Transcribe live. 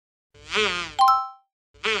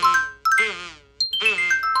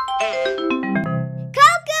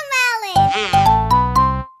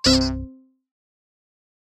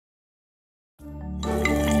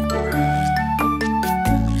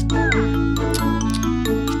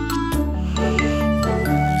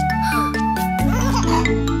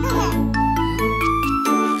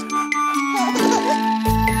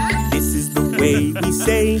way we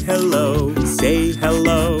say hello, say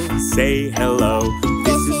hello, say hello.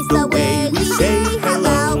 This is the way we say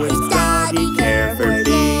hello. It's Doggie care for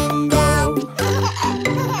Bingo.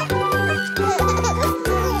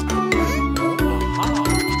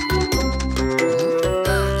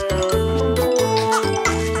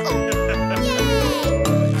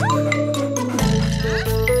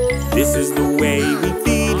 This is the way we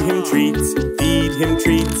feed him treats, feed him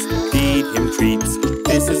treats, feed him treats.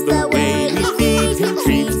 This is the way we feed him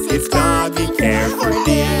treats. It's Doggie care for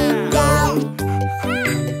Bingo.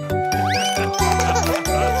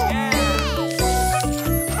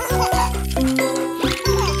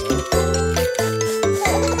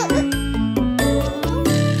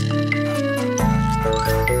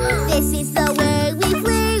 This is the way we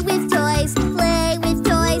play with toys, play with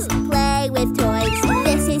toys, play with toys.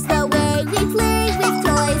 This is the way we play with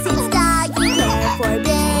toys. It's Doggie care for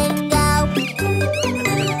Bingo.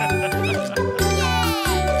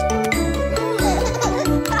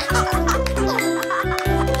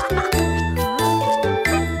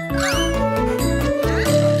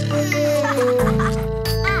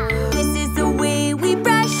 This is the way we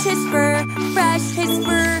brush his fur, brush his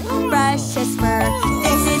fur, brush his fur.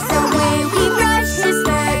 This is the way we brush his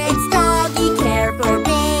fur. It's Doggie care for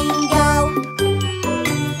Bingo.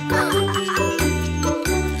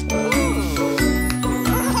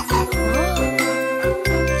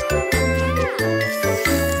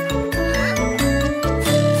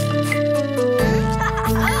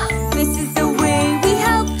 This is the way we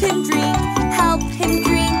help him drink, help him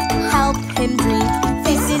drink, help him drink.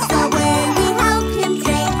 This is the way we help him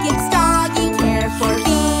drink. It's Doggie care for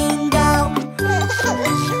Bingo.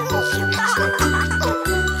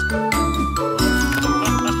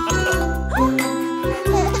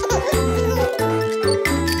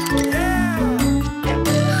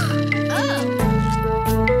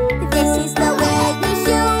 This is the way we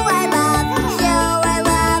show our love, show our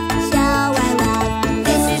love, show our love.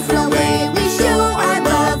 This is the way we show our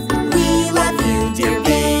love. We love you, dear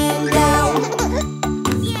Bingo.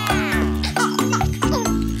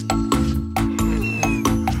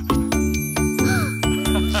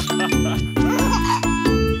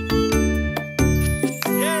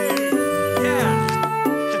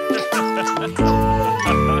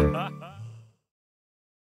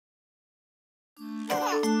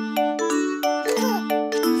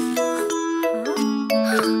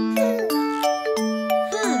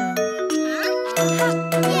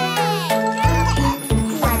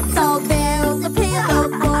 Let's all build a pillow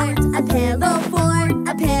fort, a pillow fort,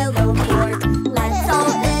 a pillow fort. Let's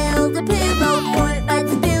all build a pillow fort.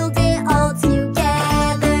 Let's build it all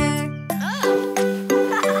together.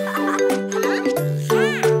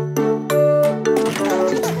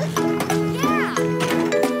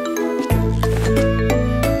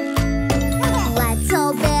 Let's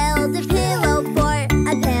all build a pillow fort,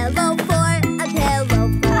 a pillow fort, a pillow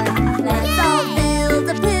fort. Let's all build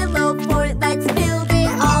a pillow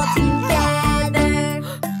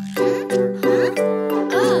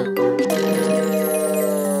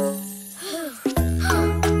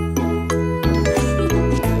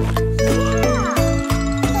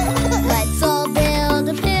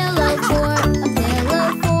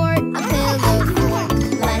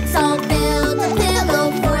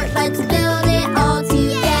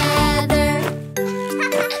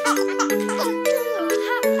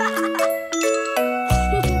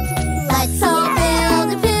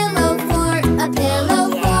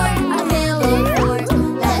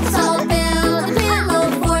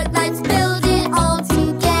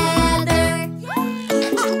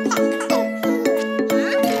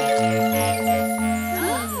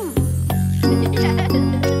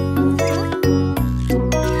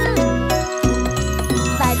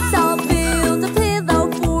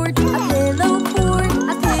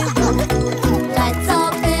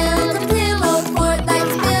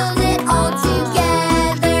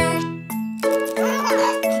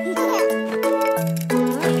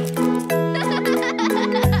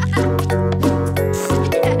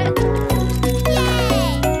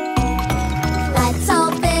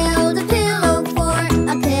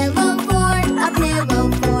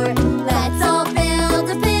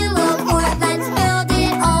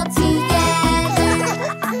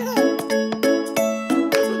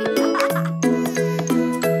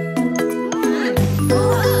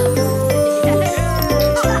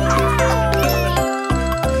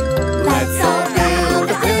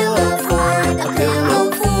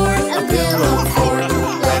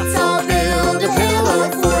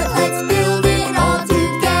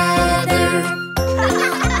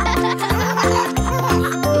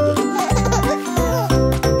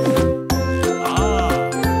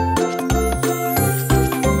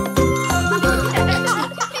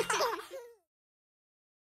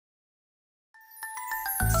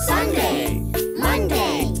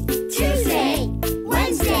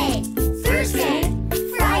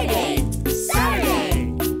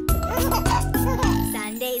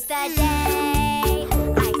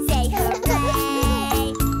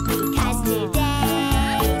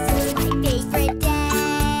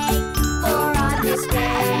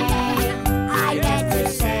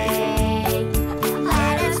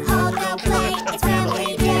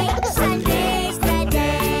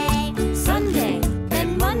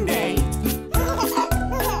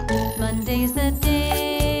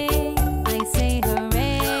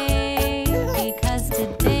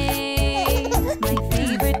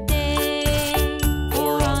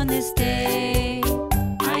this day,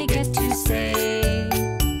 I get to say,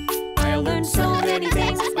 I'll learn so many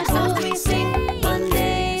things. My songs we sing.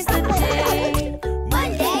 Monday's the day.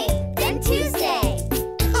 Monday, then Tuesday.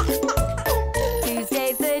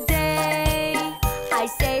 Tuesday's the day, I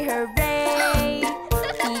say hooray,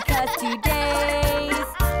 because today's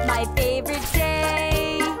my favorite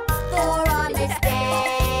day. For on this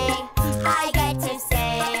day, I get to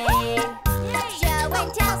say, show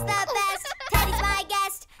and tell's the best. Teddy's my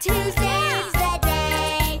guest. Tuesday's the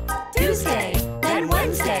day. Tuesday, then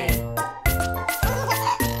Wednesday.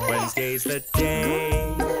 Wednesday's the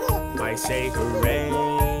day I say hooray,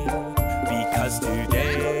 because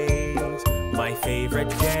today's my favorite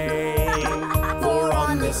day. For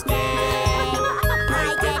on this day,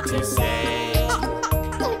 I get to say,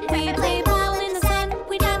 We play ball in the sun,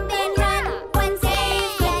 we jump and run.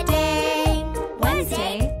 Wednesday's the day.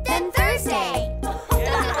 Wednesday, Then Thursday.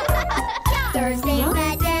 Thursday's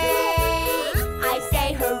the day, I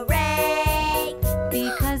say hooray.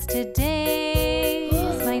 because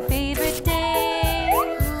today's my favorite day.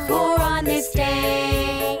 For on this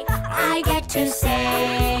day, I get to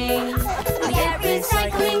say, we get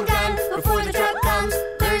recycling done before the truck comes.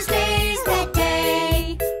 Thursday's the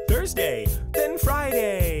day. Thursday, then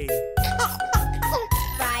Friday.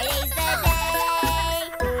 Friday's the day,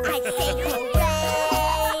 I say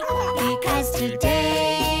hooray. Because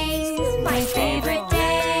today's my favorite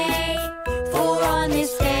day. For on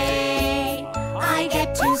this day, I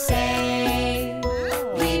get to say,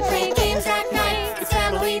 we play games at night, it's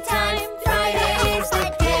family time. Friday's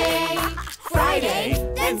the day.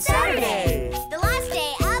 Friday, then Saturday, the last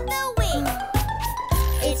day of the week.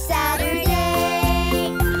 It's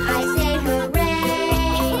Saturday, I say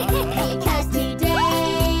hooray, because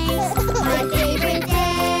today's my favorite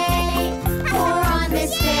day. For on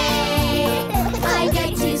this day, I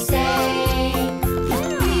get to say,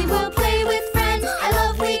 we will play with friends. I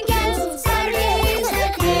love weekends. Saturday's the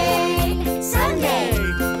day. Sunday,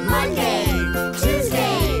 Monday,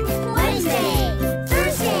 Tuesday, Wednesday,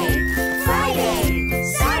 Thursday, Friday,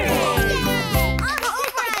 Saturday. All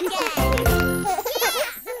over again.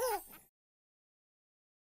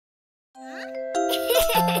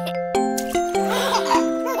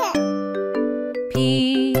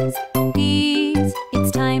 peas, peas,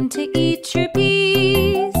 it's time to eat your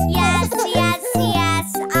peas. Yes, yes,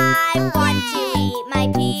 yes, I want to eat my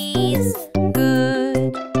peas.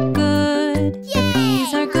 Good, good, the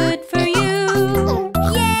peas are good for you.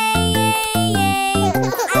 Yay, yay, yay,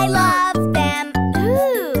 I love them.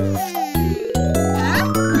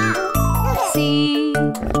 See,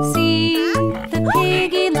 see, the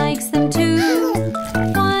piggy likes them too.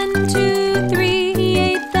 1, 2, 3, he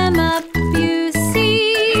ate them up, you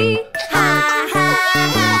see. Ha, ha,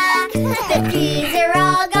 ha, the peas are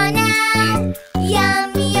all gone now.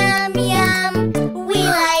 Yum, yum, yum, we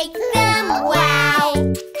like them, wow.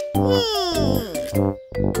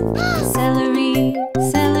 Celery,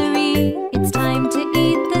 celery, it's time to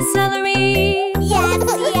eat the celery. Yes,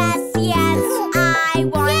 yes, yes, I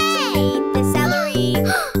want to eat the celery.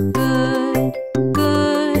 Good,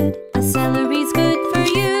 good, the celery's good for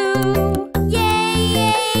you. Yay,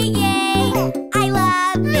 yay, yay, I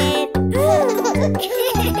love it.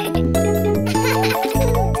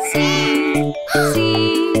 See,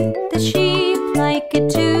 see, the sheep like it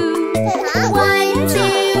too. 1,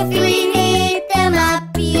 2, 3, eat them up,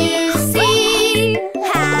 you see.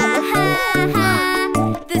 Ha, ha, ha,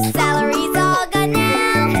 the celery's all gone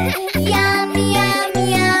now. Yum, yum,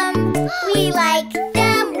 yum, we like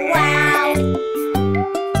them, wow.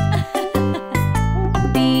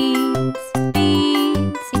 Beans,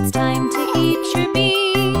 beans, it's time to eat your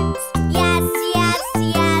beans. Yes, yes,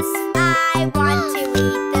 yes, I want to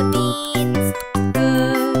eat the beans.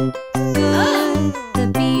 Good, good, the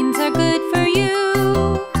beans are good for you.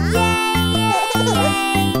 Yay, yay,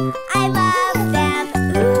 yay, I love them.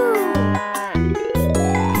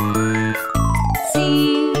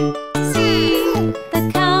 See, see, the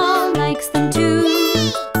cow likes them too.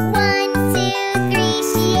 1, 2, 3,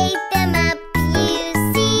 she ate them up, you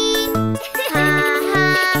see. Ha, ha,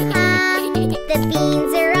 ha, the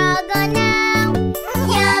beans are all gone now.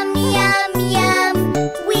 Yum, yum, yum,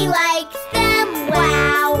 we like them,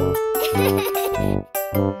 wow.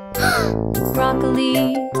 Broccoli,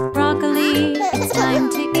 broccoli, it's time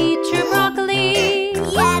to eat your broccoli.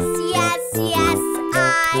 Yes, yes, yes,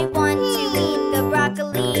 I want to eat the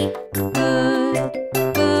broccoli. Good,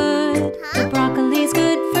 good, the broccoli's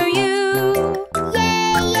good for you.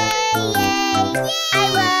 Yay, yay, yay, I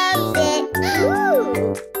love it.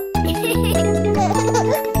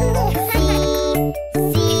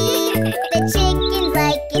 See, the chickens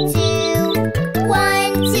like it too.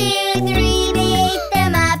 1, 2,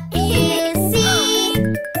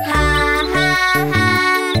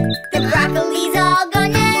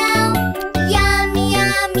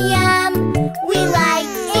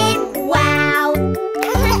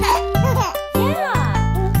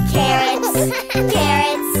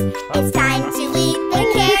 Carrots, it's time to eat the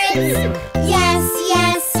carrots. Yes,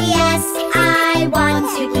 yes, yes, I want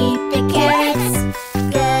to eat the carrots.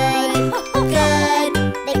 Good, good,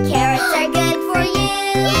 the carrots are good for you.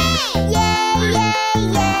 Yay, yay,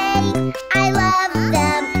 yay, I love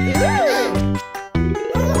them.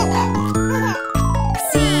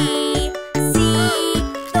 See,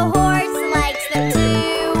 the horse likes them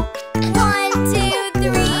too. 1, 2,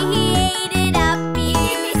 3, he ate it up,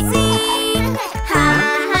 you see. Ha,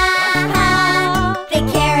 ha, ha, the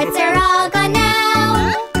carrots are all gone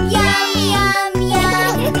now. Yum, yum,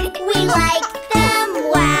 yum, we like them,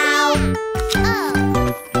 wow.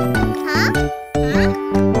 Oh, huh?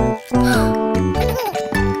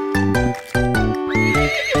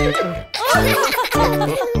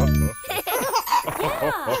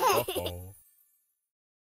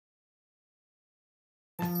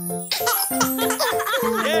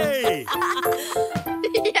 Yay!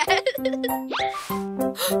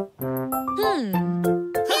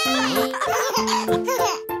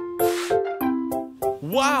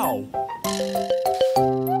 Wow!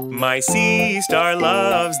 My sea star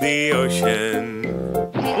loves the ocean.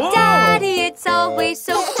 Daddy, it's always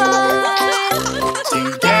so fun.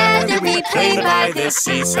 Together we play by the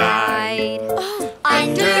seaside,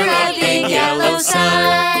 Under a big yellow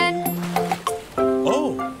sun.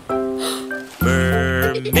 Oh!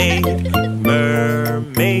 Mermaid,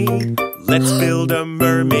 mermaid, let's build a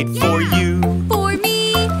mermaid for you. For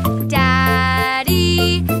me,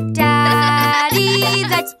 Daddy, Daddy,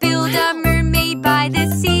 let's build a mermaid by the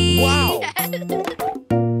sea. Wow!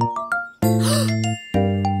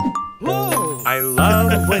 I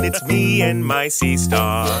love when it's me and my sea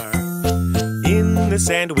star. In the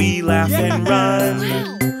sand we laugh and run.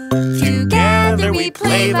 Together we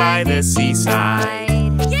play by the seaside,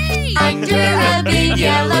 Under a big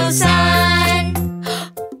yellow sun.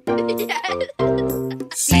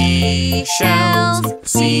 Seashells,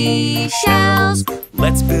 seashells,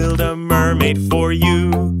 let's build a mermaid for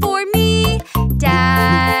you. For me,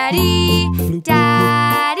 Daddy,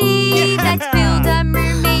 Daddy, let's build a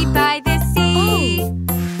mermaid by the sea.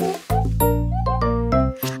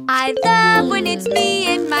 I love when it's me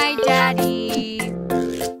and my daddy.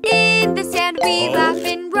 In the sand we laugh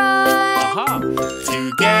and run.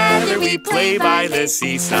 Together we play by the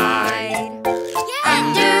seaside,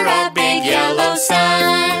 Under a big yellow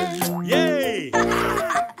sun. Yay!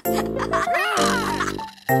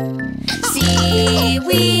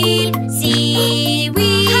 Seaweed,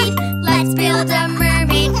 seaweed, let's build a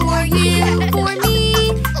mermaid for you. For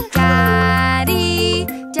me, Daddy,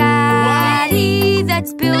 Daddy,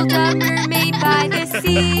 let's build a mermaid by the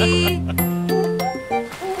sea.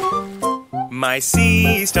 My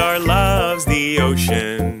sea star loves the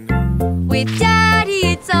ocean. With Daddy,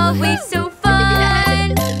 it's always so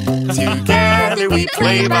fun. Together we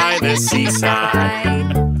play by the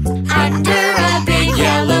seaside, Under a big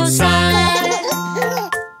yellow sun.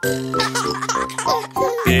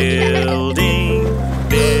 building,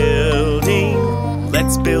 building,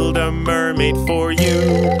 let's build a mermaid for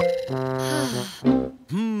you.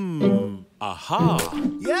 Aha!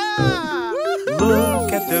 Yeah!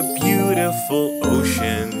 Look at the beautiful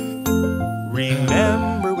ocean.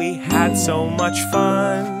 Remember we had so much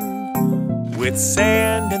fun with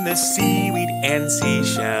sand and the seaweed and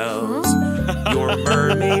seashells. Your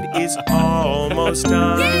mermaid is almost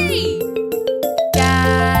done.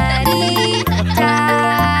 Daddy,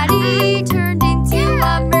 Daddy turned into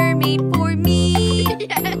a mermaid for me.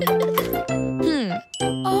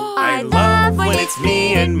 I love when it's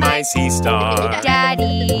me and my sea star.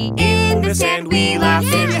 Daddy, In the sand we laugh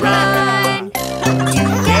and run.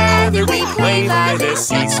 Together we play by the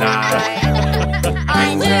seaside,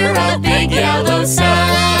 under a big yellow sun.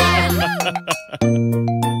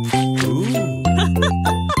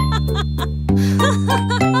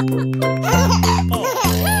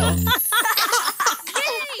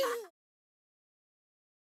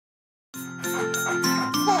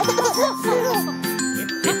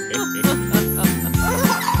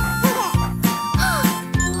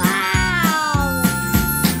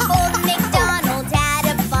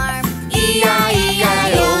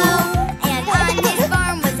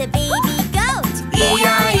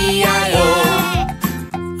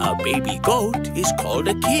 Baby goat is called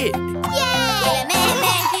a kid. Yay! You're a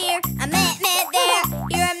man here, a man there.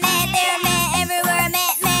 You're a man there, a man everywhere, a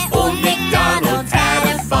man. Old MacDonald had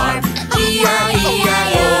a farm.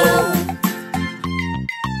 E-I-E-I-O.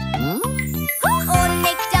 Old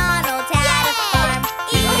MacDonald had a farm.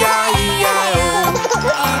 E-I-E-I-O.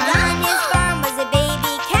 And on his farm was a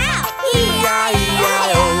baby cow.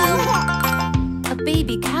 E-I-E-I-O. A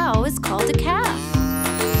baby cow is called a calf.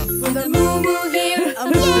 When the moon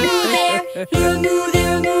Here a moo,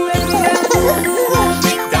 there a moo, everywhere a moo, moo. Old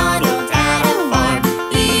MacDonald had a farm,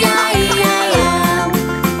 E-I-E-I-O.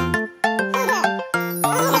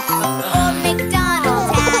 Old MacDonald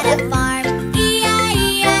had a farm,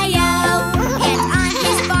 E-I-E-I-O. And on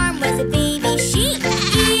his farm was a baby sheep,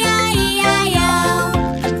 E-I-E-I-O.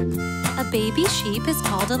 A baby sheep is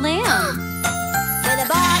called a lamb. With a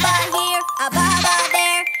baba here, a baba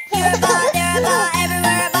there, here a ba, there a ba,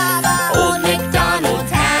 everywhere a baba. Old MacDonald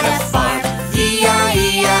had a farm,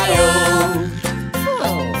 E-I-E-I-O.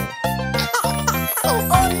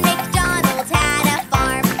 Old MacDonald had a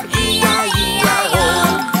farm, E-I-E-I-O.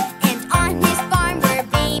 And on his farm were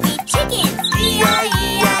baby chickens,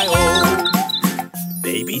 E-I-E-I-O.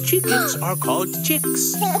 Baby chickens are called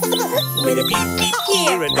chicks. With a peep peep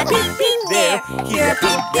here and a peep peep there. Here a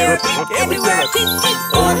peep, there a peep, everywhere a peep peep.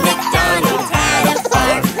 Old MacDonald had a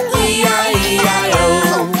farm, E-I-E-I-O.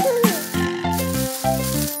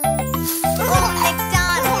 Old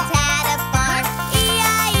MacDonald had a farm,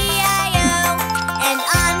 E-I-E-I-O. And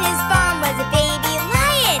on his farm was a baby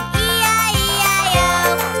lion, E-I-E-I-O.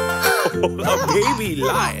 A baby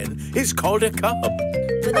lion is called a cub.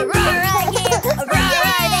 With a roar here, a roar there,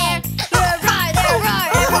 here a roar, there a roar,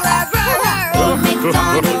 everywhere a roar, roar. Old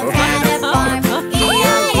MacDonald had a farm,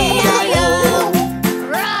 E-I-E-I-O.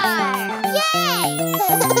 Roar! Yay!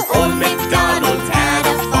 Old MacDonald had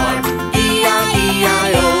a farm,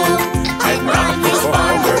 E-I-E-I-O. And on his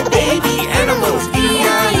farm were baby animals,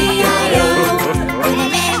 E-I-E-I-O. With a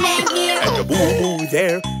man here, And a boo-boo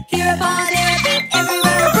there. here a ball, there a beep,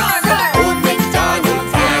 everywhere a roar, roar. Old MacDonald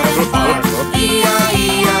had a farm,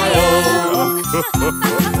 E-I-E-I-O.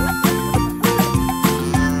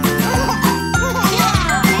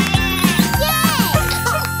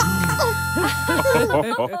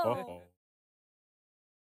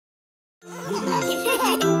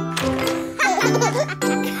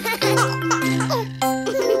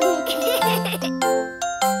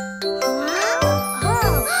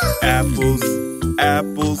 Apples,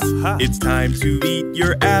 apples, it's time to eat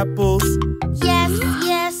your apples. Yes,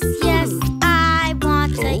 yes, yes, I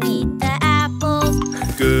want to eat the apples.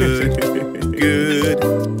 Good, good,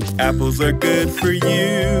 apples are good for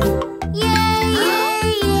you. Yay,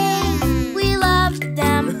 yay, yay, we love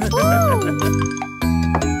them.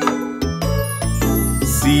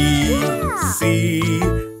 See,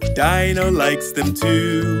 Dino likes them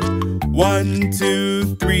too. 1,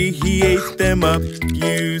 2, 3, he ate them up,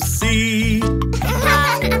 you see.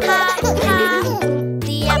 Ha, ha, ha,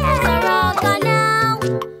 the apples are all gone now.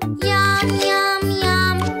 Yum, yum,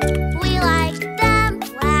 yum, we like them,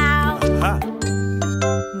 wow.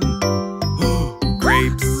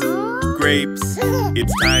 Grapes, grapes,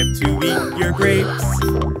 it's time to eat your grapes.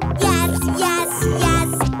 Yes, yes, yes,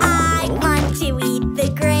 I want to eat the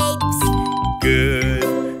grapes. Good,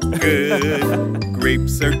 good,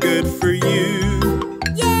 grapes are good for you.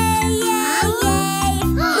 Yay, yay, yay,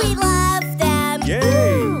 we love them.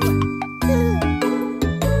 Yay!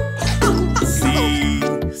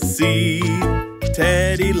 See,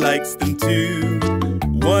 Teddy likes them too.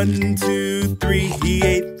 1, 2, 3, he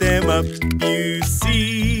ate them up, you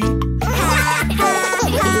see.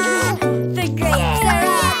 The grapes are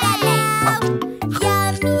all gone now.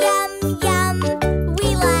 Yum, yum, yum, we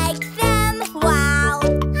like them, wow.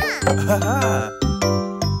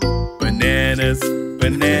 Bananas,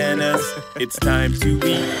 bananas, it's time to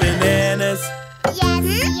eat bananas. Yes,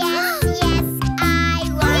 yes, yes, I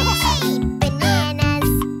want to eat bananas.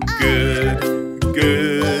 Good,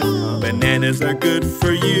 good, bananas are good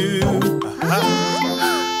for you.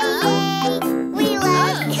 We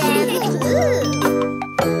love them.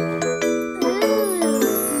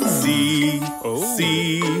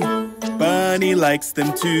 See, Bunny likes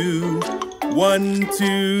them too. 1,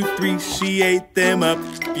 2, 3, she ate them up,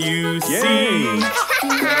 you see.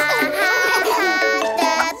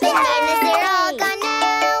 The bananas are all gone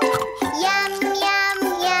now. Yum, yum,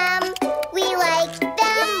 yum. We like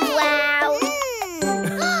them, wow.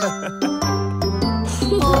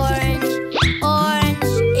 Orange, orange,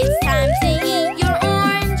 it's time to eat your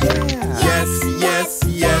orange. Yes, yes,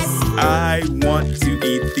 yes, I want to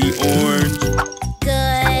eat the orange.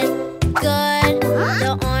 Good, good,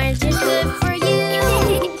 the orange is good for you.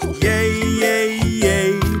 Yay, yay,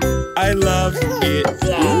 yay, I love it.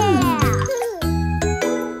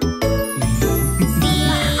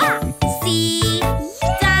 See,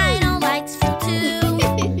 Dino likes fruit too.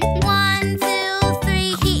 1, 2,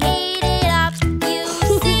 3, he ate it up, you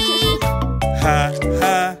see. Ha,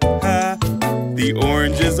 ha, ha, the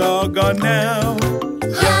orange is all gone now.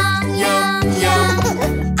 Yum, yum,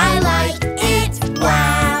 yum, I like it,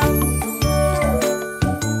 wow.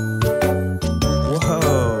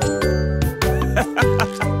 Whoa.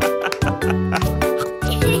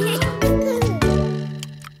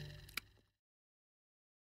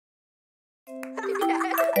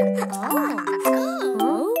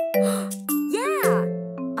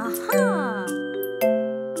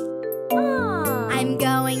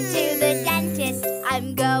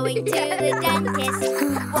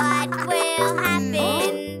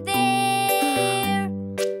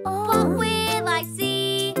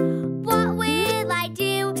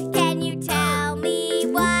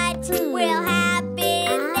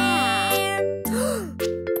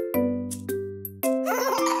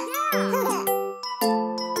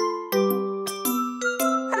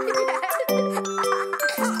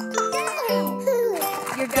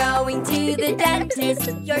 going to the dentist.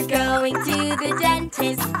 You're going to the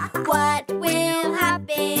dentist. What will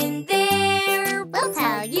happen there? We'll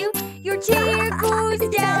tell you. Your chair goes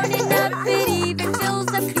down and up. It even fills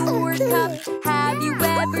up your cup. Have you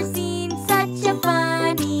ever seen such a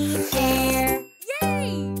funny chair?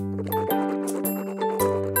 Yay!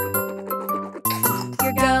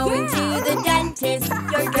 You're going to the dentist.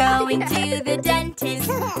 You're going to the dentist.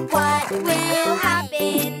 What will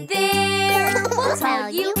happen there? We'll tell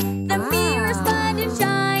you. The mirror's fun and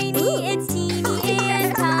shiny. It's teeny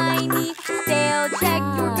and tiny. They'll check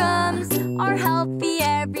your gums are healthy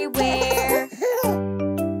everywhere.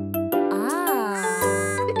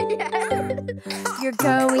 You're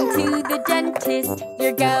going to the dentist.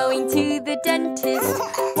 You're going to the dentist.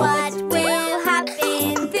 What will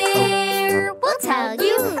happen there? We'll tell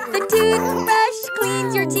you. The toothbrush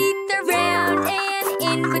cleans your teeth. They're round and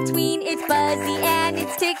in between. It's fuzzy and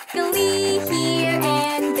it's tickly here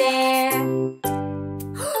and there.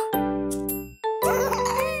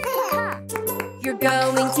 You're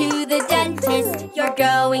going to the dentist. You're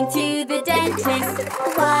going to the dentist.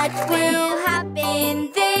 What will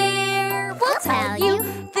happen there? We'll tell you.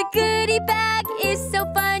 The goodie bag is so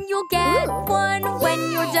fun. You'll get one when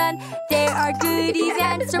you're done. There are goodies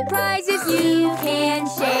and surprises you can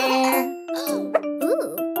share.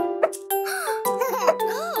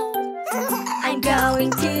 I'm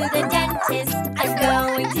going to the dentist. I'm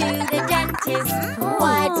going to the dentist.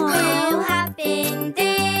 What will happen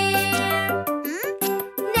there?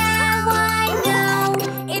 Now I know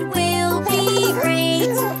it will be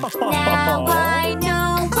great. Now I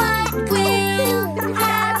know what will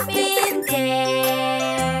happen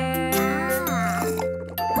there.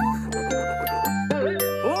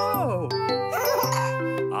 Oh!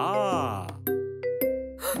 Ah!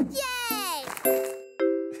 Yay!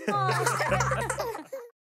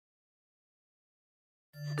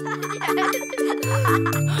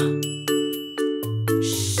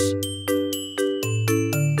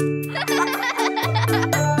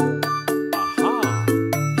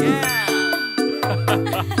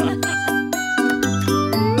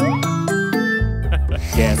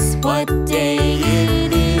 Guess what day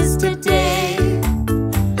it is today?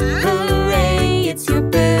 Hooray, it's your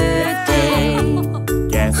birthday.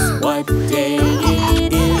 Guess what day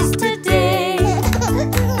it is today?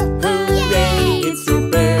 Hooray, it's your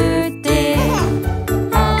birthday.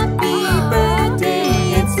 Happy birthday,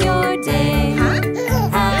 it's your day.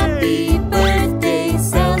 Happy birthday,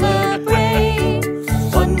 celebrate.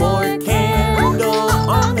 One more candle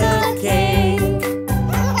on the cake.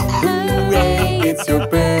 Hooray, it's your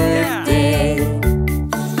birthday.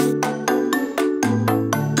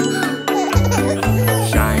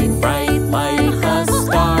 Shine bright like a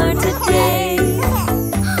star today.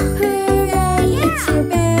 Hooray, it's your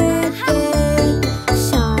birthday.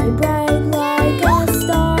 Shine bright like a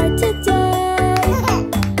star today.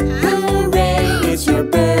 Hooray, it's your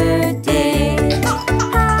birthday.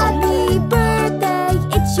 Happy birthday,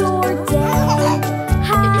 it's your day.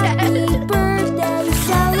 Happy birthday,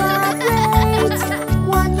 celebrate.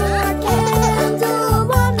 One more candle,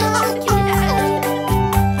 one more cake.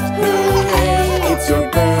 Hooray, it's your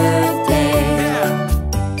birthday.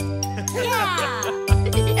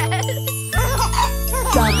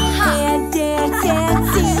 Jump and dance and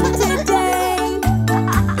sing today.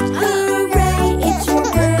 Hooray, it's your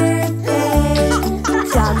birthday.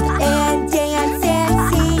 Jump and dance and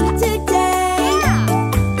sing today.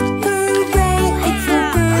 Hooray, it's your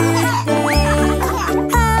birthday.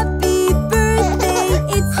 Happy birthday,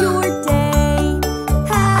 it's your day.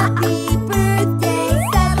 Happy birthday,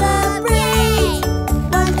 celebrate.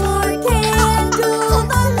 One more candle,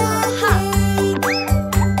 one more cake.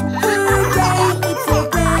 Hooray, it's your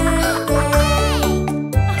birthday.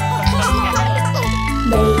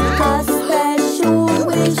 Make a special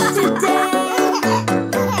wish today.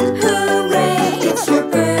 Hooray, it's your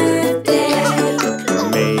birthday.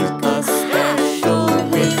 Make a special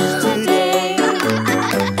wish today.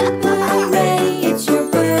 Hooray, it's your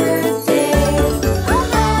birthday.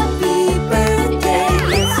 Happy birthday,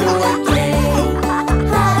 it's your day.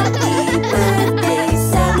 Happy birthday,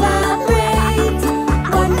 celebrate.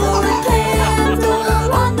 One more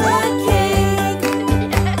candle on the cake.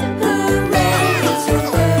 Hooray, it's your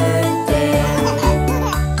birthday.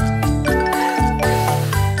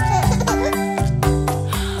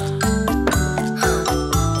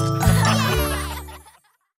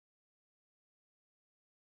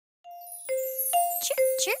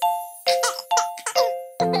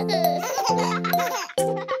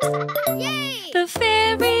 The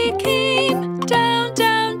fairy came down,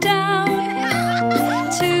 down, down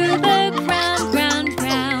to the ground, ground,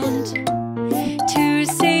 ground to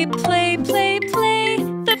say please.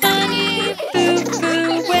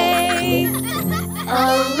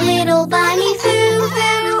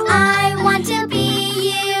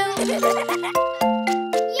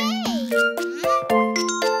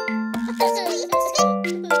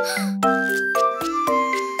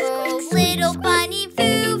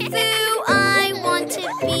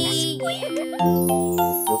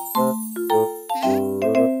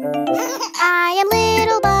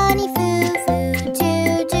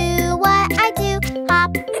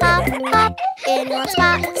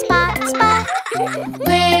 spot, spot, spot.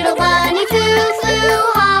 Little bunny Foo Foo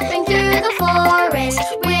hopping through the forest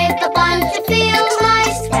with a bunch of field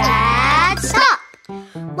mice that stop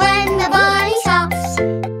when the bunny stops.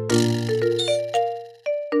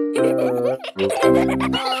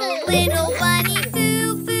 Little bunny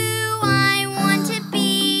Foo Foo, I want to be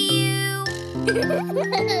you.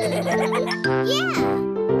 Yeah.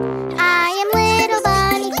 I am little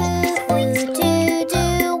bunny Foo Foo, to do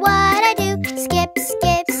what I do. Skip,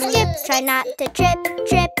 skip, skip, try not to trip,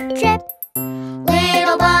 trip, trip.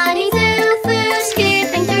 Little bunny Foo Foo,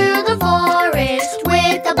 skipping through the forest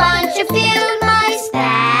with a bunch of field mice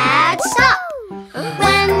that stop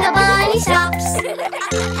when the bunny stops.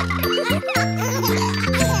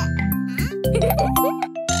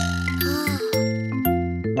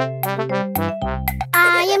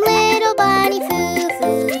 I am little bunny Foo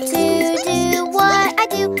Foo, to do what I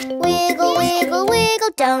do. Wiggle, wiggle,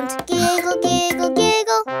 wiggle, don't giggle, giggle,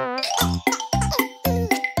 giggle.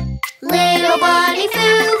 Little bunny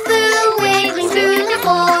Foo Foo, wiggling through the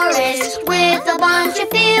forest with a bunch of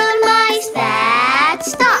field mice that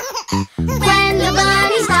stop when the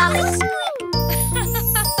bunny stops.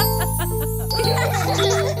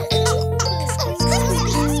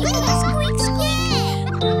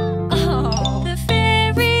 The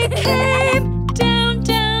fairy came down,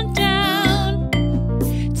 down, down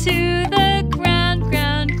to the ground,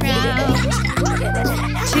 ground, ground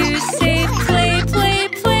to say play, play,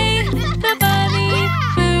 play the bunny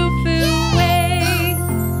Foo Foo way.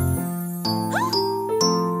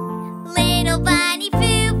 Little bunny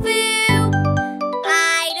Foo Foo,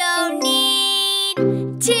 I don't need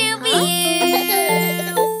to be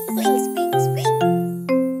you.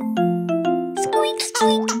 Squeak,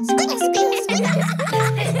 squeak, squeak, squeak, squeak.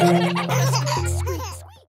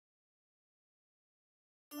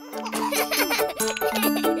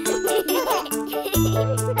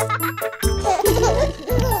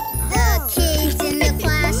 The kids in the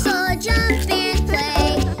class all jump and play,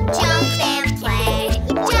 jump and play,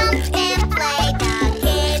 jump and play. The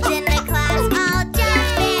kids in the class all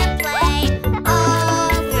jump and play all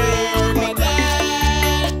through the day.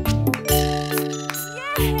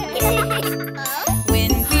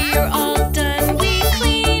 When we're all done, we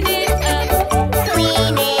clean it up.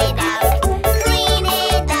 Clean it up, clean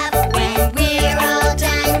it up. When we're all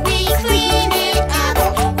done, we clean it up.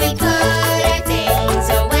 We put our things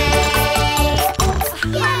away.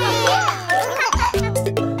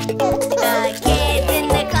 The kids in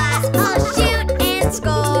the class all shoot and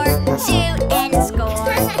score, shoot and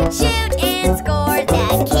score, shoot and score. The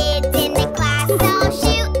kids in the class all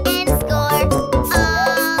shoot and score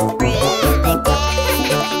all through the day.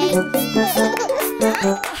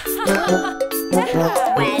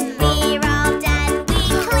 When we're all done, we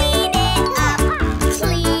clean it up, clean it up,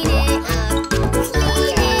 clean it up. When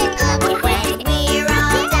we're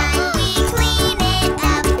all done, we clean it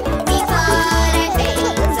up. We put our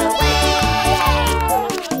things away.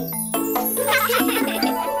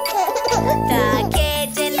 The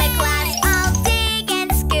kids in the class all dig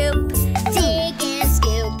and scoop, dig and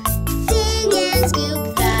scoop, dig and scoop.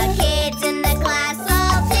 The kids in the class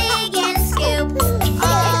all dig and scoop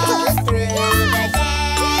all through the day.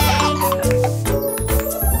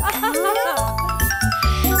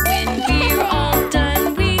 When we're all done,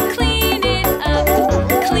 we clean it up,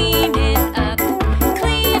 clean it up,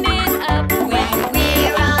 clean it up. When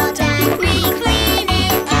We're all done, we clean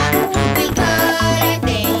it up. We put our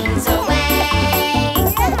things away.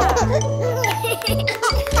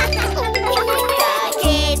 The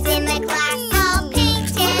kids in the class all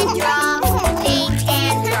paint and draw, paint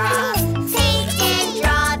and draw, paint and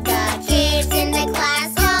draw. The kids in the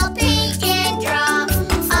class all paint and draw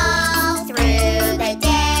all through the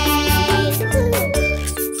day.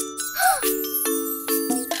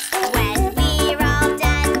 When we're all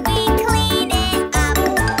done, we clean it up,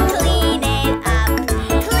 clean it up,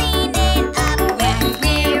 clean it up. When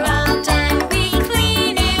we're all done, we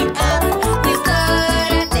clean it up. We put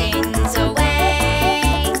our things away.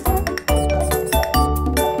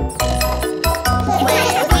 When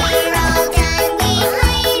we're all done, we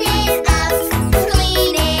clean it up,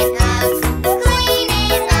 clean it up, clean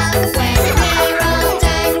it up. When we're all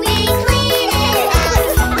done, we clean it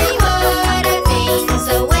up. We put our things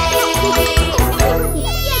away.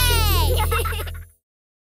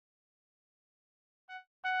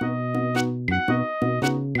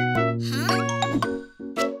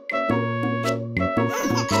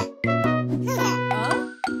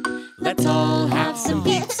 Let's all have some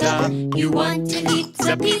pizza. You want to eat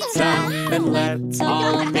some pizza? Then let's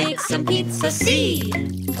all make some pizza. See,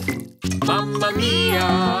 Mamma mia!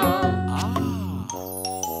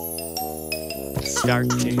 start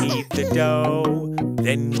to knead the dough.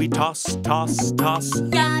 Then we toss, toss, toss.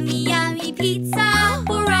 Yummy, yummy pizza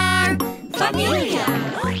for our familia.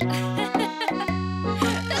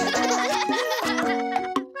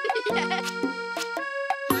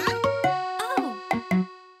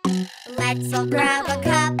 Let's all grab a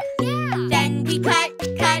cup. Then we cut,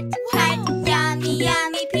 cut, cut. Yummy,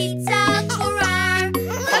 yummy pizza for our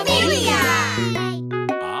familia.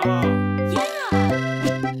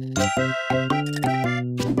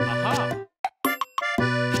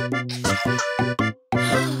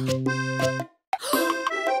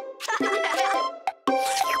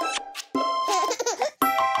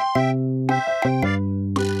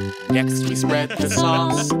 Next we spread the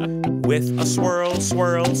sauce with a swirl,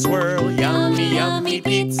 swirl, swirl. Yummy, yummy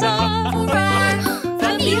pizza For our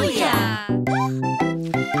familia.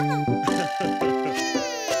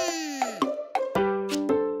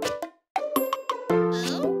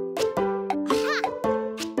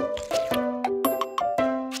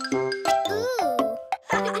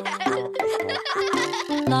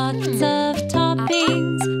 Lots of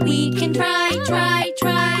toppings. We can try, try,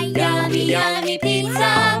 try. Yummy, yummy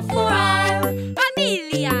pizza for our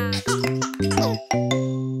familia.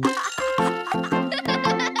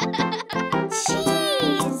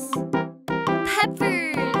 Cheese,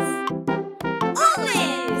 peppers,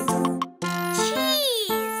 olives,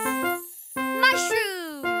 cheese,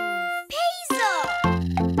 mushroom, basil,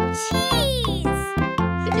 cheese.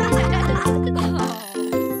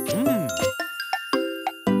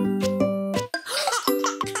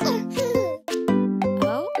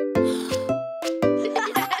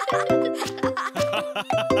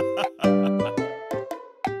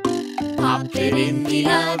 Pop it in the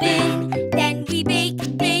oven. Then we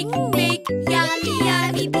bake, bake, bake. Yummy,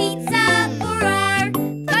 yummy pizza for our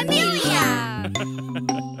familia.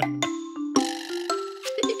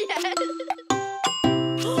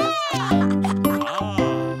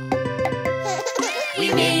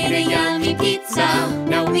 We made a yummy pizza.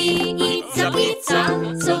 Now we eat the pizza.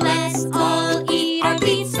 So let's all eat our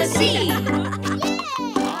pizza. See?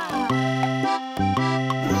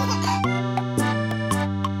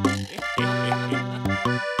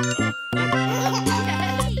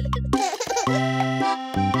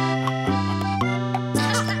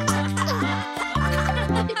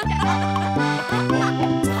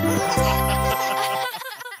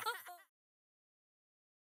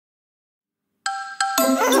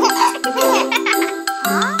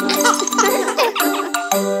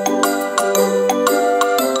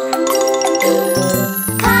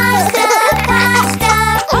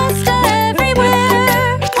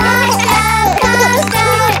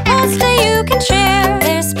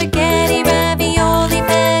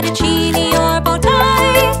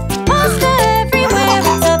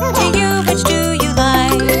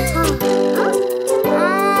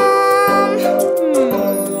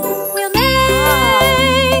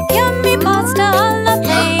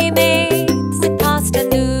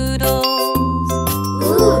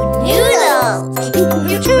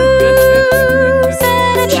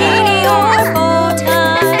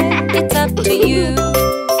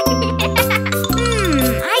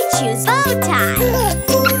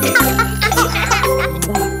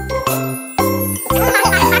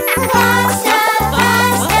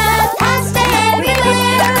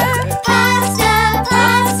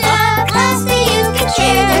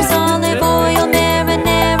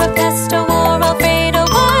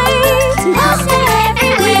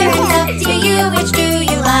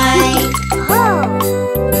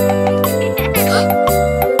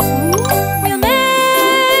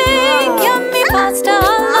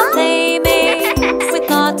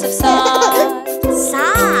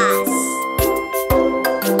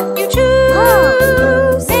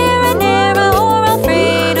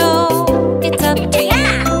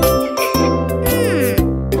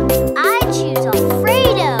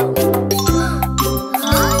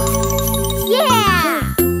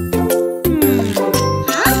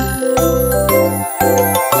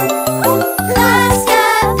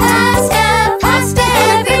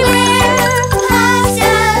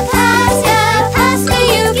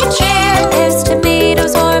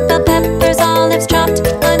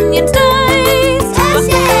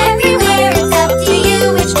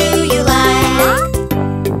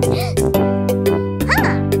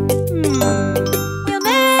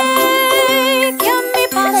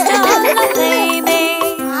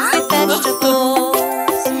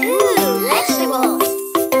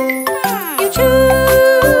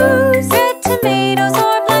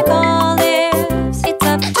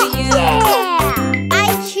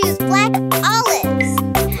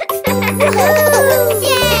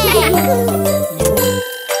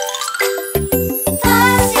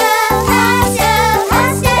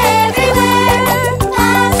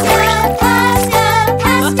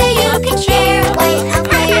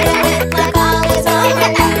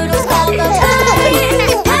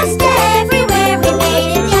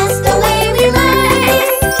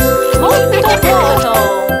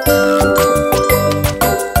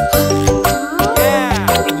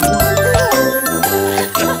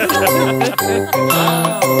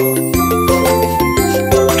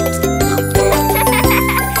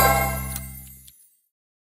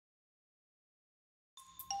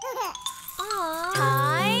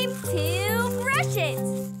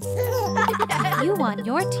 If you want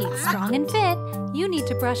your teeth strong and fit, you need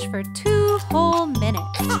to brush for 2 whole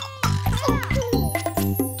minutes.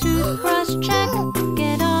 Toothbrush check,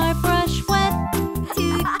 get our brush wet.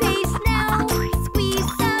 Toothpaste now, squeeze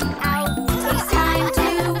some out. It's time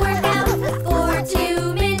to work out for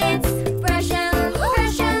 2 minutes. Brush 'em,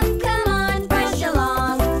 come on, brush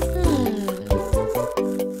along.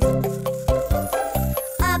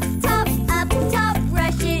 Up top,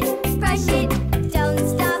 brush it, don't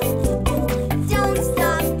stop, don't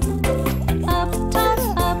stop. Up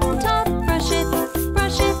top, brush it,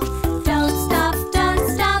 don't stop,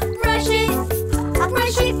 brush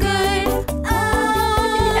it good.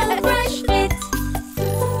 Oh, brush it.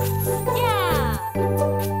 Yeah.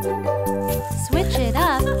 Switch it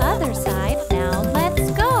up, other side. Now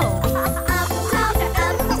let's go. Up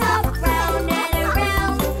top, round and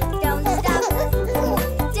around. Don't stop,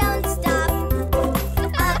 don't stop.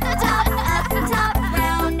 Up top,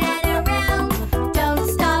 round and around. Don't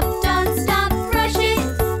stop, brush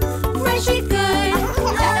it good.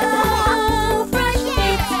 Oh, brush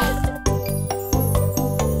it.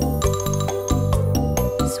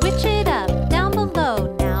 Switch it up, down below.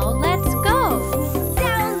 Now let's go.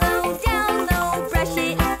 Down low, brush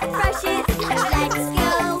it. Let's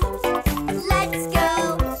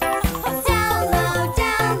go, let's go.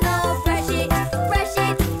 Down low, brush it.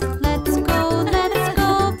 Let's go,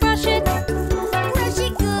 brush it. Brush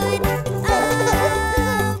it good.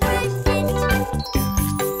 Oh, brush it.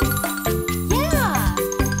 Yeah.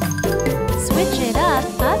 Switch it up,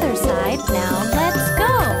 other side. Now let's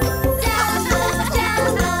go. Down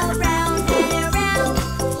low, round and around.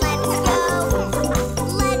 Let's go,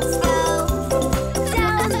 let's go.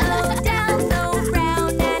 Down low,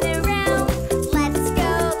 round and around. Let's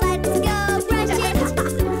go.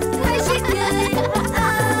 Brush it good.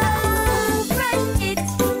 Oh, brush it.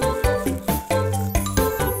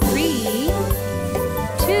 3,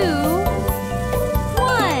 2,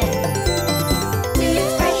 1.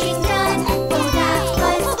 Toothbrushing done. Oh, that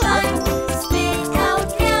was fun. Spit out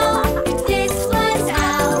now. This was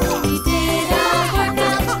how we did a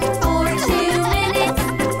workout for 2 minutes.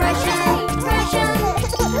 Brush 'em.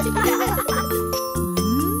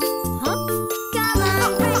 Huh? Come on,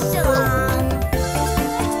 brush along.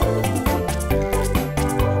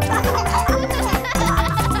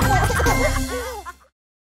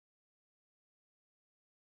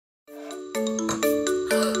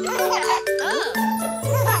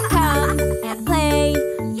 Come and play.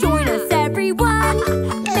 Join us, everyone.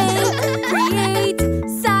 Make, create.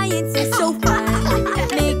 Science is so fun.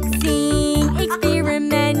 Mixing,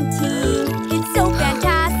 experimenting. It's so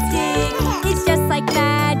fantastic. It's just like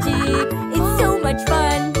magic. It's so much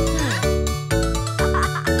fun.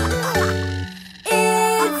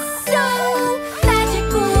 It's so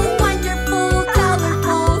magical, wonderful,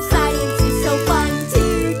 colorful. Science is so fun to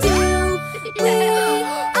do. We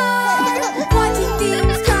are watching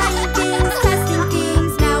things, trying things, testing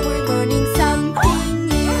things. Now we're learning something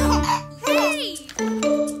new. Hey!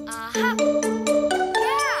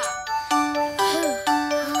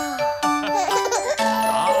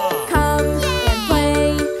 Come and play.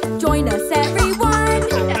 Join us, everyone.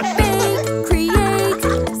 Make, create.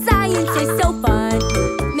 Science is so fun.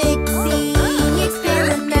 Mixing,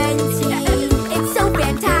 experimenting. It's so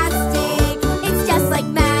fantastic. It's just like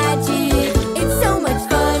magic. It's so much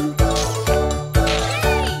fun.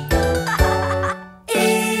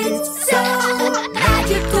 It's so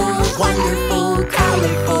magical, wonderful,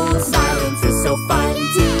 colorful. Science is so fun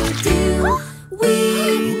to do. We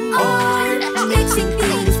are mixing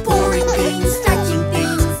things, pouring things, touching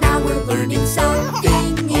things. Now we're learning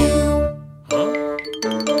something new.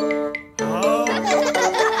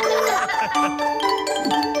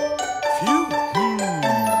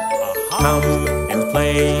 Come and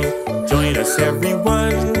play, join us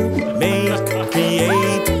everyone. Make,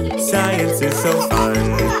 create, science is so fun.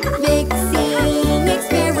 Mixing,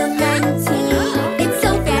 experimenting. It's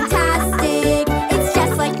so fantastic. It's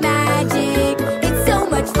just like magic. It's so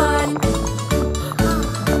much fun.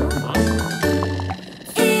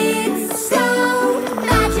 It's so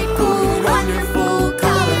magical, wonderful,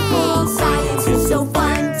 colorful. Science is so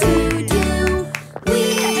fun to do. We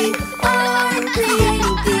are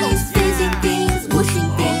creating things, fizzing things, whooshing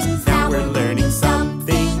things. Now we're learning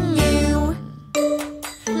something new.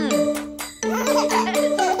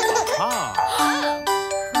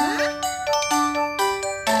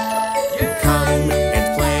 Come and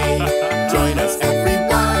play, join us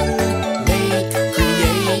everyone. Make,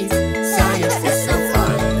 create, science is so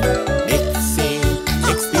fun. Mixing,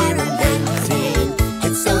 experimenting,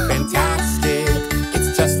 it's so fantastic. It's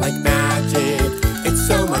just like magic, it's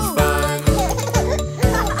so much fun.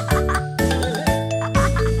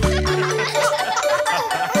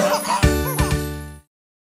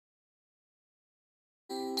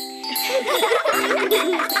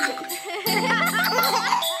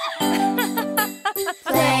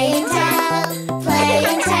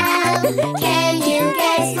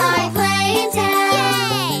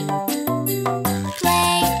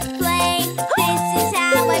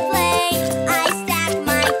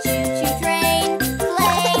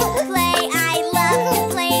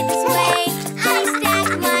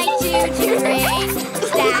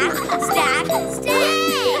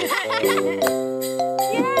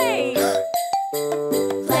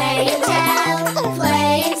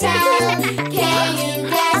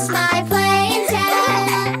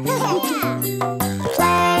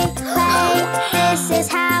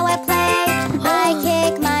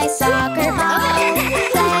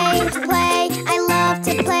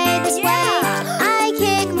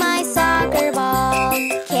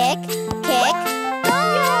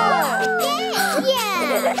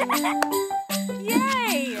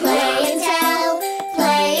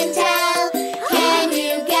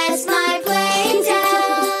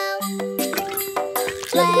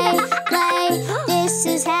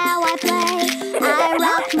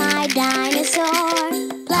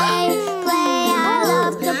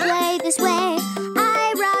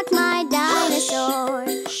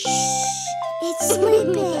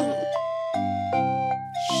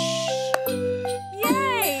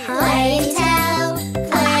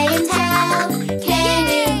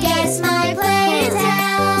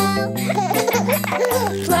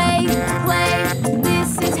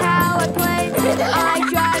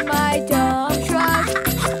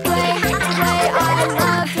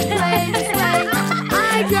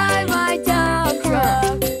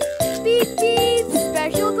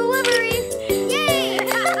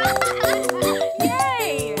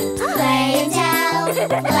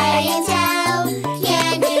 Play and tell.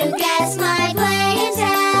 Can you guess my play and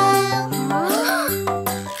tell?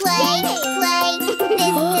 Play, play. This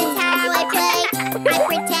is how I play. I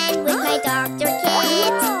pretend with my doctor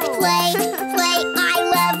kids. Play, play. I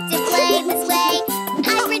love to play this way.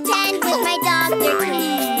 I pretend with my doctor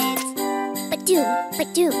kids.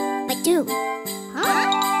 But do.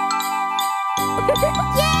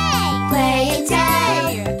 Yay! Play and tell.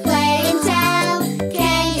 Play and tell.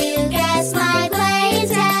 Can you guess my play and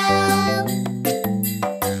tell?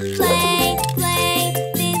 Play, play.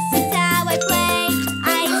 This is how I play. I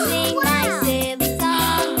sing my silly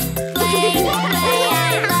song. Play, play. I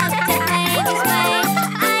love to play this way.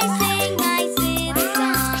 I sing my silly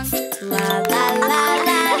song. La la la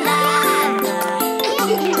la la la.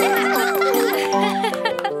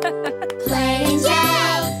 Play and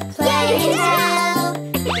tell. Play and tell.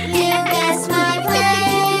 You guess my play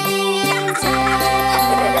and tell.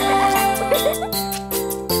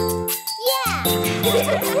 Yeah.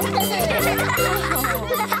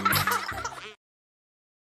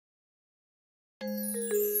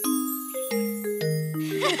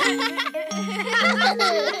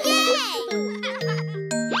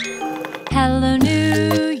 Hello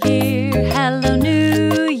New Year, hello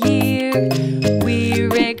New Year.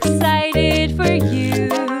 We're excited for you.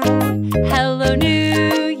 Hello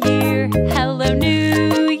New Year, hello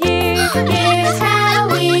New Year. Here's how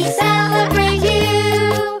we celebrate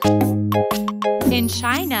you. In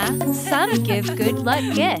China, some give good luck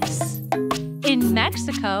gifts. In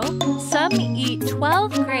Mexico, some eat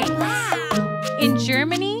 12 grapes. In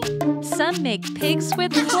Germany, some make pigs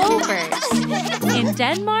with clovers. In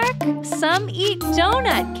Denmark, some eat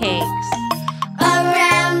donut cakes.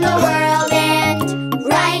 Around the world and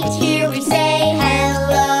right here we say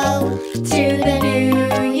hello to the new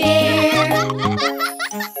year.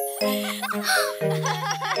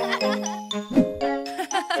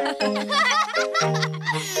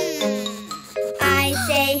 I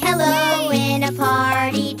say hello in a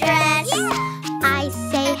party dress. I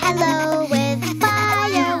say hello with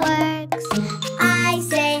fireworks. I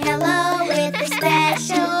say hello with a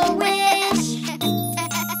special wish.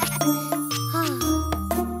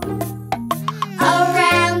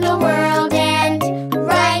 Around the world and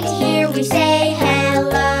right here we say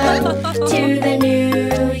hello to the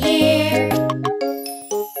new year.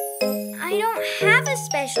 I don't have a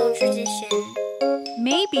special tradition.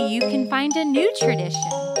 Maybe you can find a new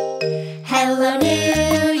tradition. Hello New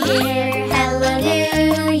Year, hello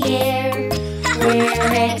New Year.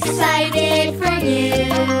 We're excited for you.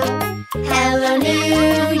 Hello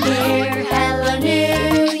New Year, hello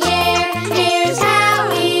New Year. Here's how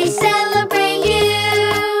we celebrate you.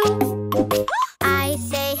 I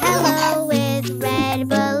say hello with red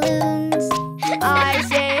balloons. I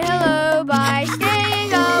say hello by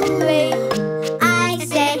staying up late. I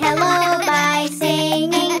say hello by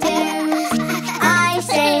singing tunes. I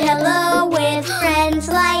say hello with friends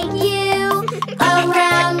like you.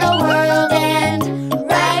 Around the world and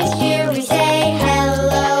right here we say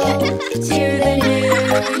hello to the new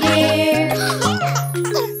year.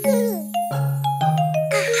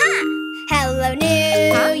 Hello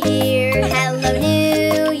New Year, hello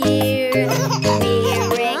New Year.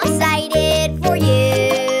 We're excited for you.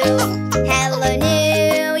 Hello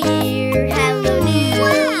New Year, hello New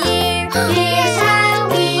Year. Here's how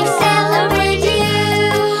we celebrate you.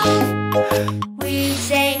 We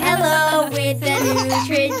say hello with a new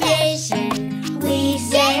tradition. We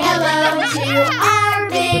say hello to our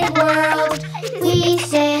big world. We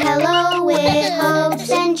say hello with hopes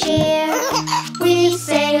and cheer. We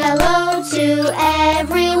say hello to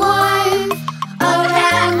everyone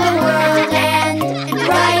around the world and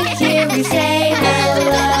right here we say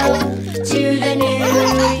hello to the new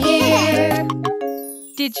year.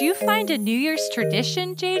 Did you find a New Year's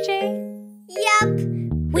tradition, JJ? Yup,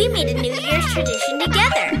 we made a New Year's tradition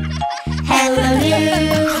together. Hello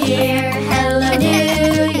New Year, hello New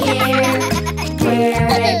Year.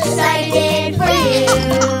 We're excited for you.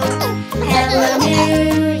 Hello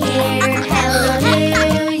New Year, hello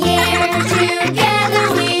New Year. Together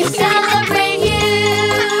we celebrate you.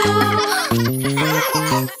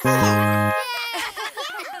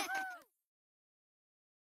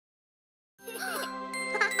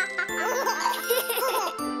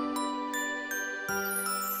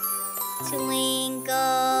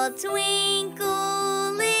 Twinkle,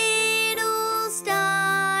 twinkle, little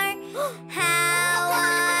star, how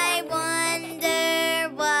I wonder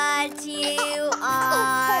what you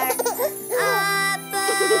are. Up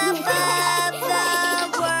above the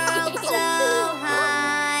world so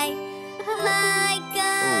high, like a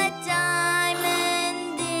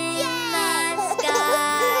diamond in the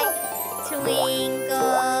sky. Twinkle,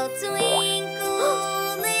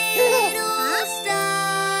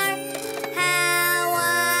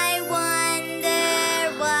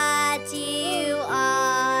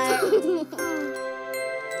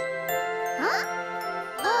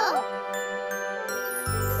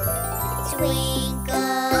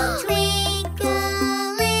 Twinkle,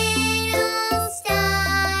 twinkle, little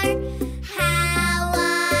star, how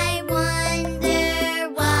I wonder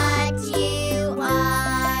what you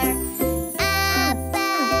are. Up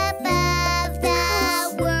above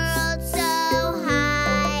the world so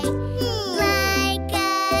high, like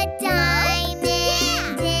a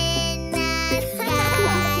diamond in the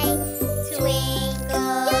sky.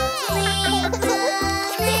 Twinkle,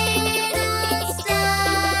 twinkle, little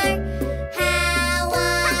star, how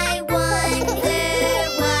I wonder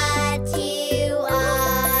what you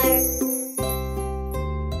are.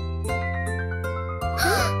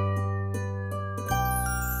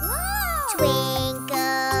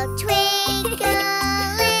 Twinkle, twinkle,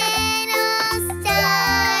 little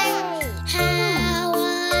star, how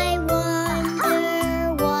I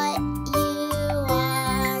wonder what you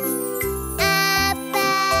are. Up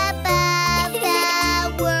above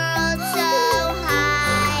the world so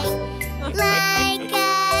high, like a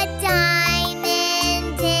diamond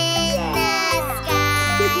in the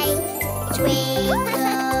sky.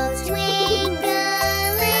 Twinkle,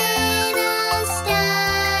 twinkle, little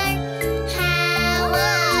star, how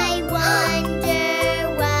I wonder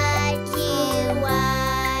what you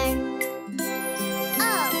are.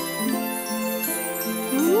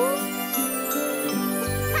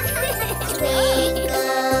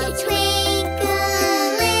 Twinkle, twinkle,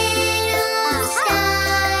 little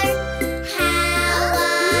star, how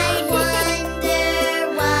I wonder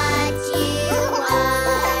what you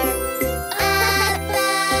are. Up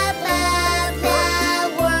above the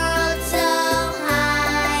world so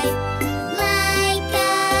high, like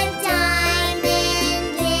a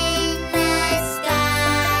diamond in the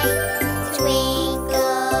sky.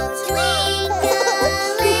 Twinkle, twinkle,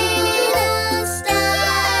 little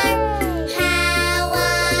star, how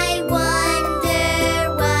I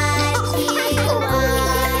wonder what you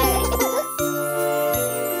are.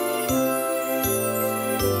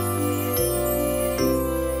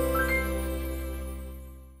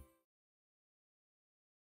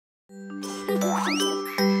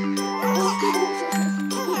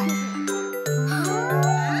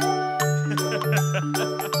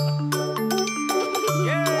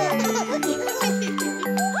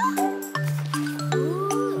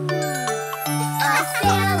 A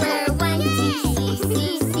sailor went to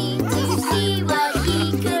see what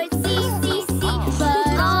he could see.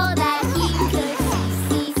 But all that he could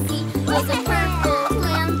see was a purple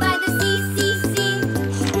clown by the sea.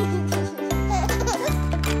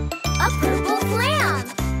 A purple clown.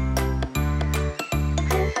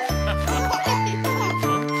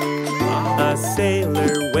 A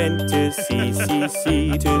sailor went to sea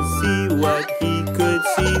what he could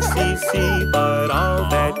see. But all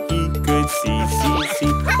that he could see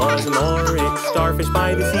was an orange starfish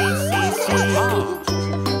by the sea.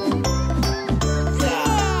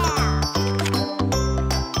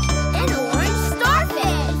 An orange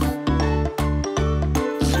starfish.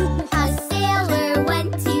 A sailor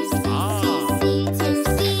went to see what he could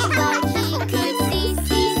see.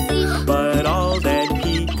 But all that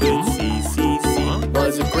he could see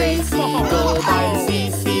was a gray seagull by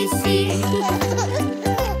the sea.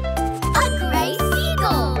 A gray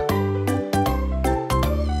seagull.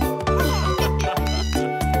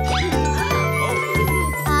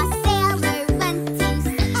 A sailor went to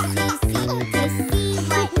see what he could see.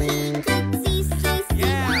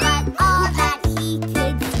 But all that he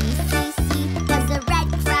could see was a red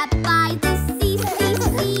crab by the sea.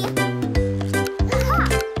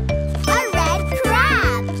 A red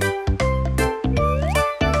crab.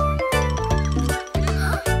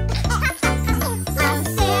 A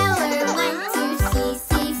sailor went to see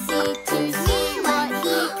what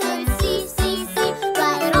he could see.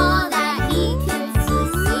 But all that he could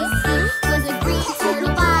see was a green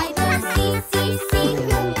turtle by the sea.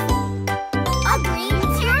 A green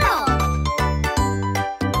turtle.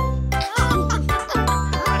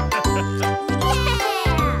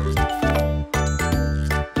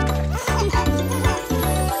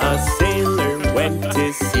 A sailor went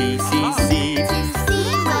to sea To see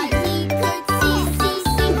what he could see.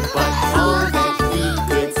 but all that he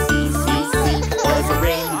could see was a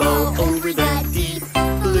rainbow over the deep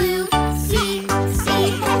blue sea.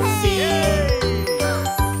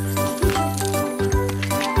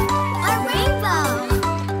 A rainbow.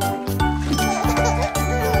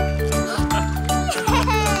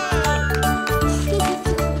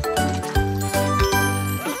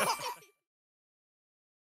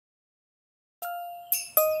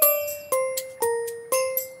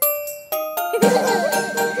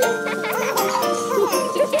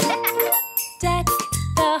 Deck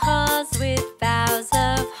the halls with boughs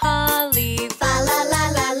of holly. Fa la la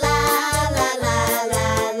la la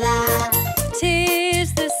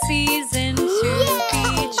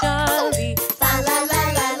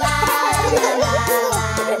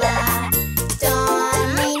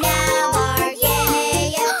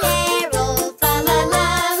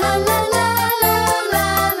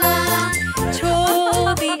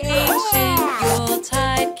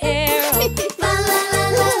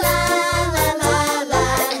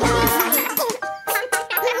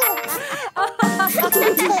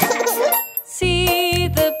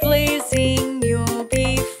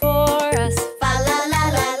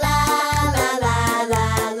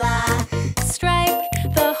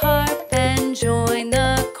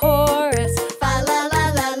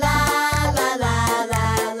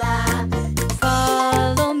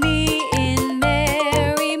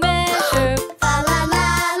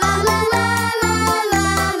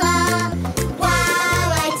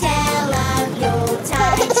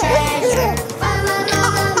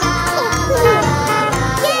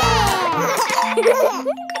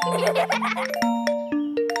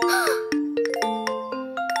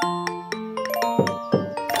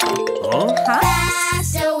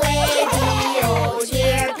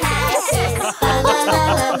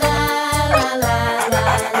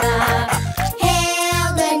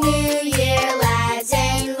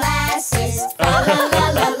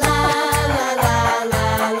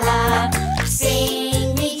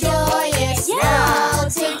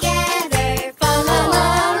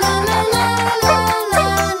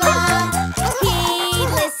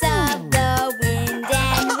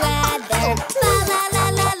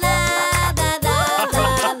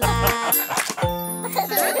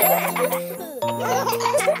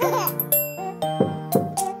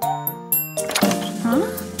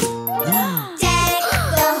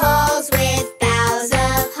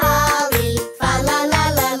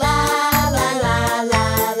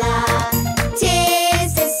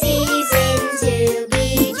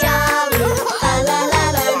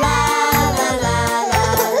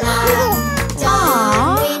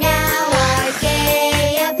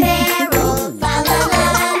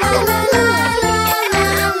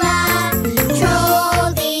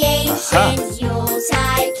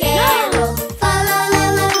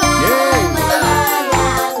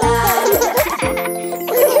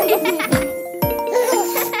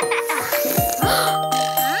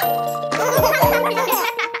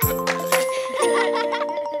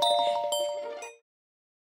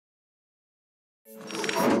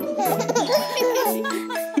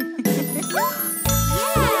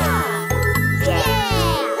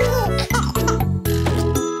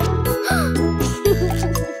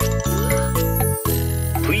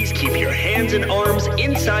hands and arms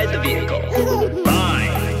inside the vehicle.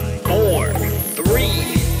 5, 4, 3,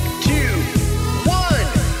 2, 1,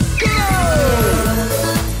 go!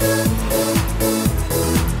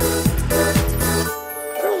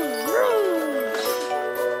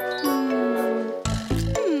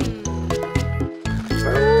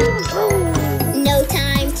 No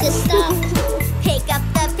time to stop. Pick up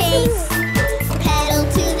the pace. Pedal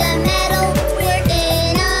to the metal. We're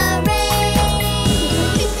in a race.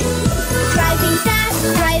 Driving fast,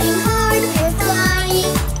 driving hard. We're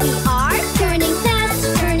flying. We are turning fast,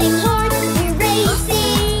 turning hard. We're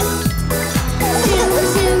racing. Zoom,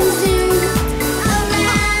 zoom, zoom.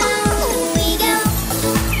 Around we go.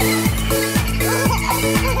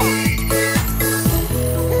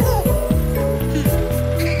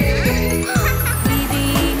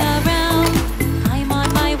 Weaving around, I'm on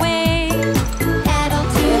my way. Pedal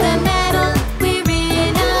to the metal, we're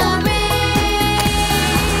in a race.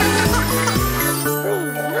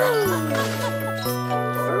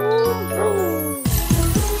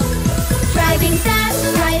 Driving fast,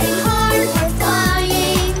 driving hard, we're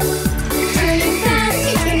flying. Turning fast,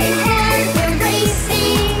 turning hard, we're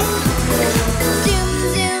racing. Zoom,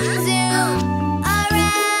 zoom, zoom,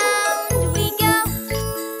 around we go.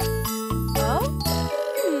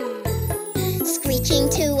 Screeching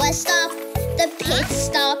to a stop, the pit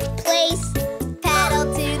stop place. Pedal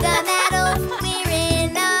to the metal, we're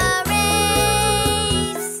in a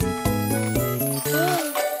race.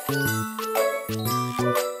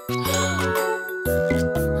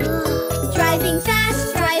 Driving fast,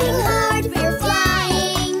 driving hard, we're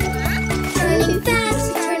flying. Turning fast,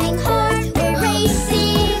 turning hard, we're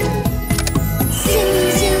racing. Zoom,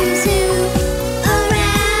 zoom, zoom,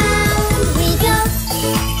 around we go.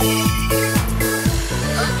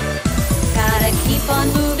 Gotta keep on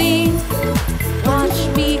moving. Watch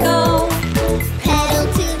me go. Pedal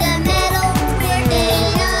to the metal, we're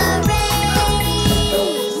in a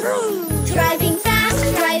race. Driving fast,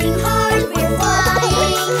 driving hard, we're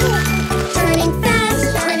flying. Turning fast,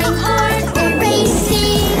 turning hard, we're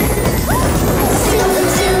racing. Zoom,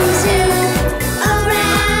 zoom, zoom,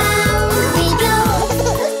 around we go.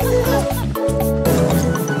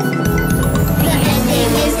 The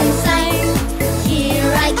ending is in sight,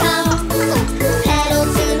 here I come. Pedal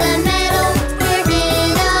to the metal, we're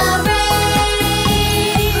in a race.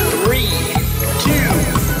 3, 2,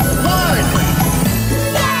 1.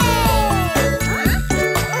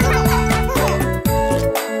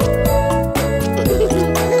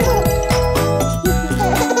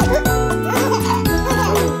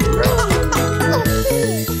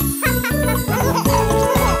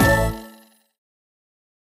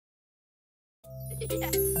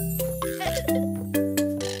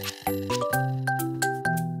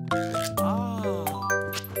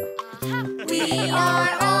 We are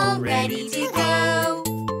all ready to go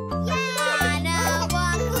on a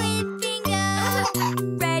walk with Bingo.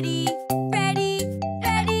 Ready, ready,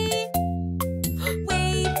 ready.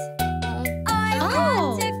 Wait, I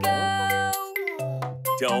want to go.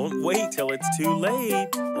 Don't wait till it's too late,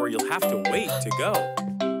 or you'll have to wait to go.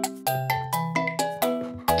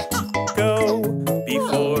 Go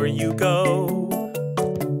before you go.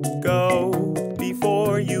 Go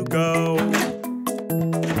before you go.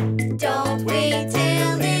 Don't wait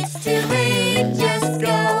till it's too late. Just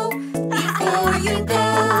go before you go.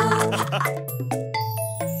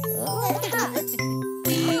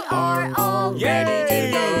 We are all ready to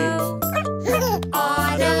go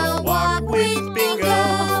on a walk with Bingo.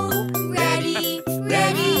 Ready,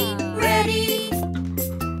 ready, ready.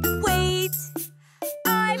 Wait,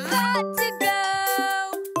 I've got to go.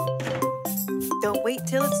 Don't wait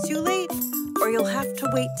till it's too late, or you'll have to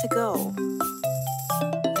wait to go.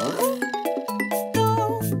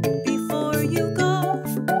 Go before you go.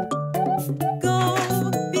 Go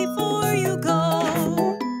before you go.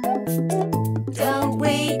 Don't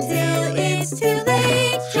wait till it's too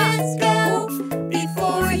late. Just go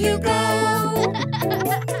before you go.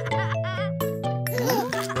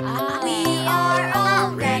 We are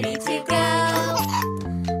all ready to go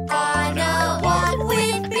on a walk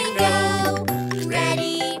with Bingo.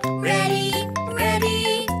 Ready, ready,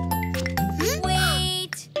 ready.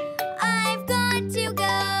 Wait, I've got to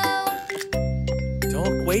go.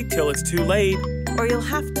 Don't wait till it's too late. Or you'll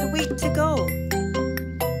have to wait to go.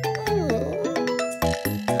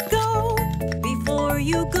 Go before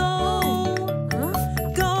you go.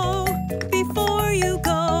 Go before you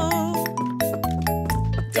go.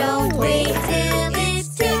 Don't wait till it's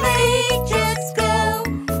too late. Just go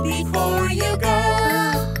before you go.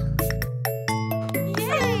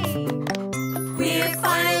 Yay! We're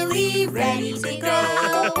finally ready to go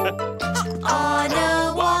on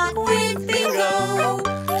a walk with Bingo.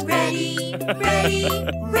 Ready,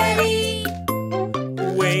 ready.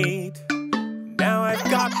 Wait, now I've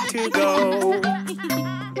got to go.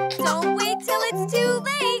 Don't wait till it's too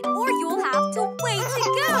late, or you'll have to wait to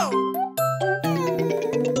go.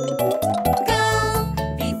 Go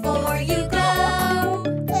before you go.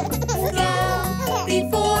 Go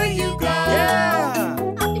before you go. Yeah!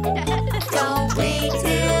 Don't wait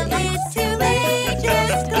till it's too late.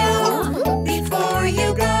 Just go before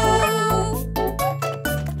you go.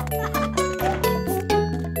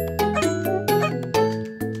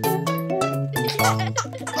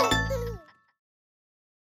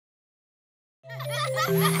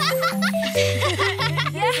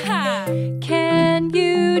 Yeah! Can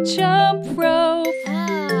you jump rope?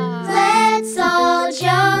 Let's all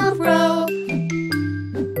jump rope.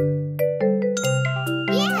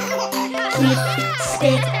 Keep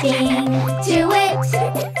sticking to it.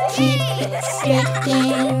 Keep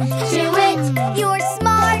sticking to it. You're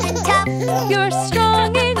smart and tough. You're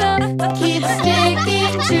strong enough. Keep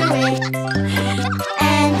sticking to it.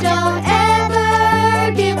 And don't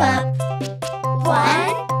ever give up. 1,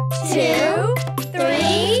 2,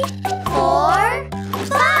 3, 4,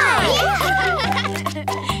 5.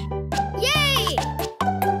 Yay!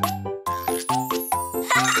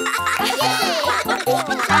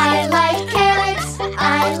 I like carrots.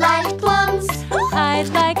 I like plums. I'd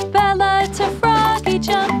like Bella to froggy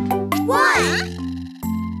jump. 1.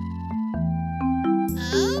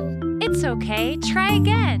 It's okay, try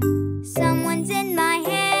again. Someone's in my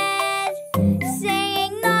head,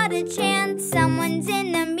 saying not a chance. Someone's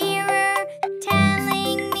in the mirror,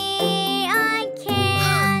 telling me I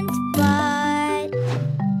can't. But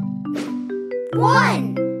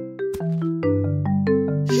 1.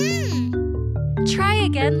 Try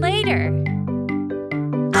again later.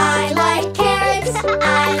 I like carrots.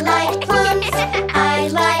 I like plums. I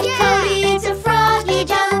like Cody to froggy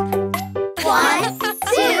jump. 1,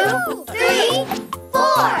 2, 3, 4.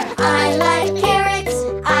 I like carrots.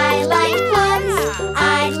 I like plums.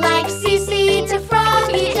 I like Cece to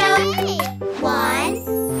froggy jump. 1,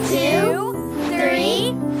 2,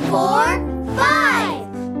 3, 4, 5.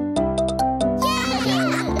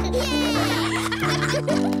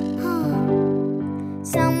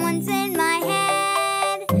 Someone's in my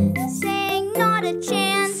head, saying not a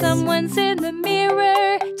chance. Someone's in the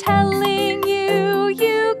mirror telling you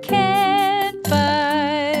you can't,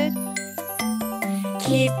 but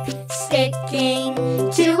Keep sticking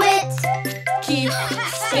to it. Keep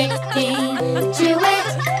sticking to it.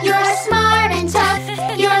 You're smart and tough.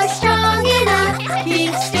 You're strong enough.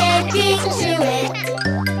 Keep sticking to it.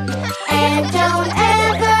 And don't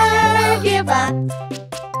ever give up.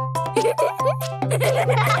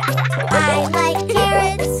 I like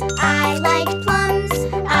carrots. I like plums.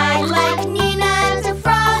 I like Nina to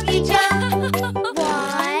froggy jump.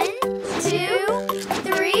 1, 2,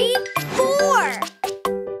 3, 4.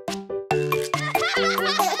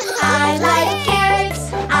 I like carrots.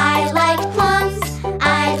 I like plums.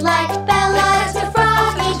 I like Bella to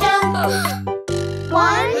froggy jump.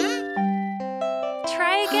 1.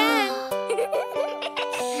 try again.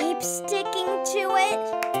 Keep sticking to it.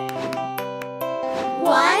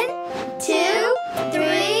 1, 2,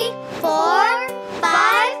 3, 4,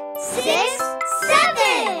 5, 6, 7.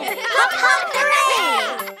 Hop, hop, hooray!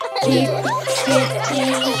 Keep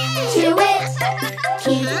sticking to it.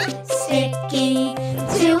 Keep sticking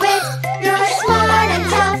to it. You're smart and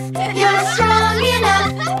tough. You're strong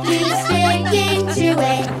enough. Keep sticking to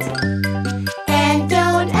it. And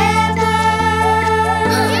don't ever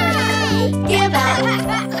give up.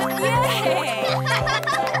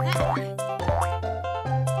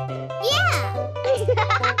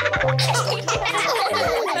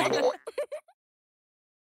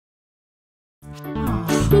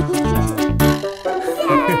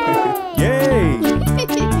 Yay!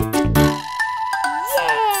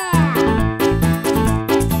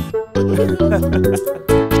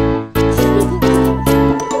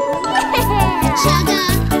 Chugga,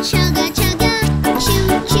 chugga, chugga, choo,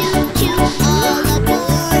 choo, choo. All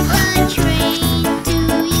aboard the train. Do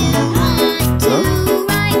you want to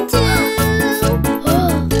ride too?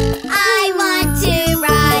 I want to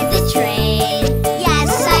ride the train.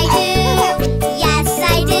 Yes, I do. Yes,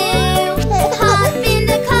 I do. Hop in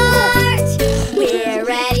the cart. We're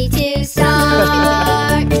ready to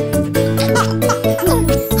start.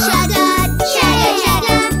 Chugga, chugga,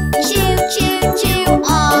 chugga.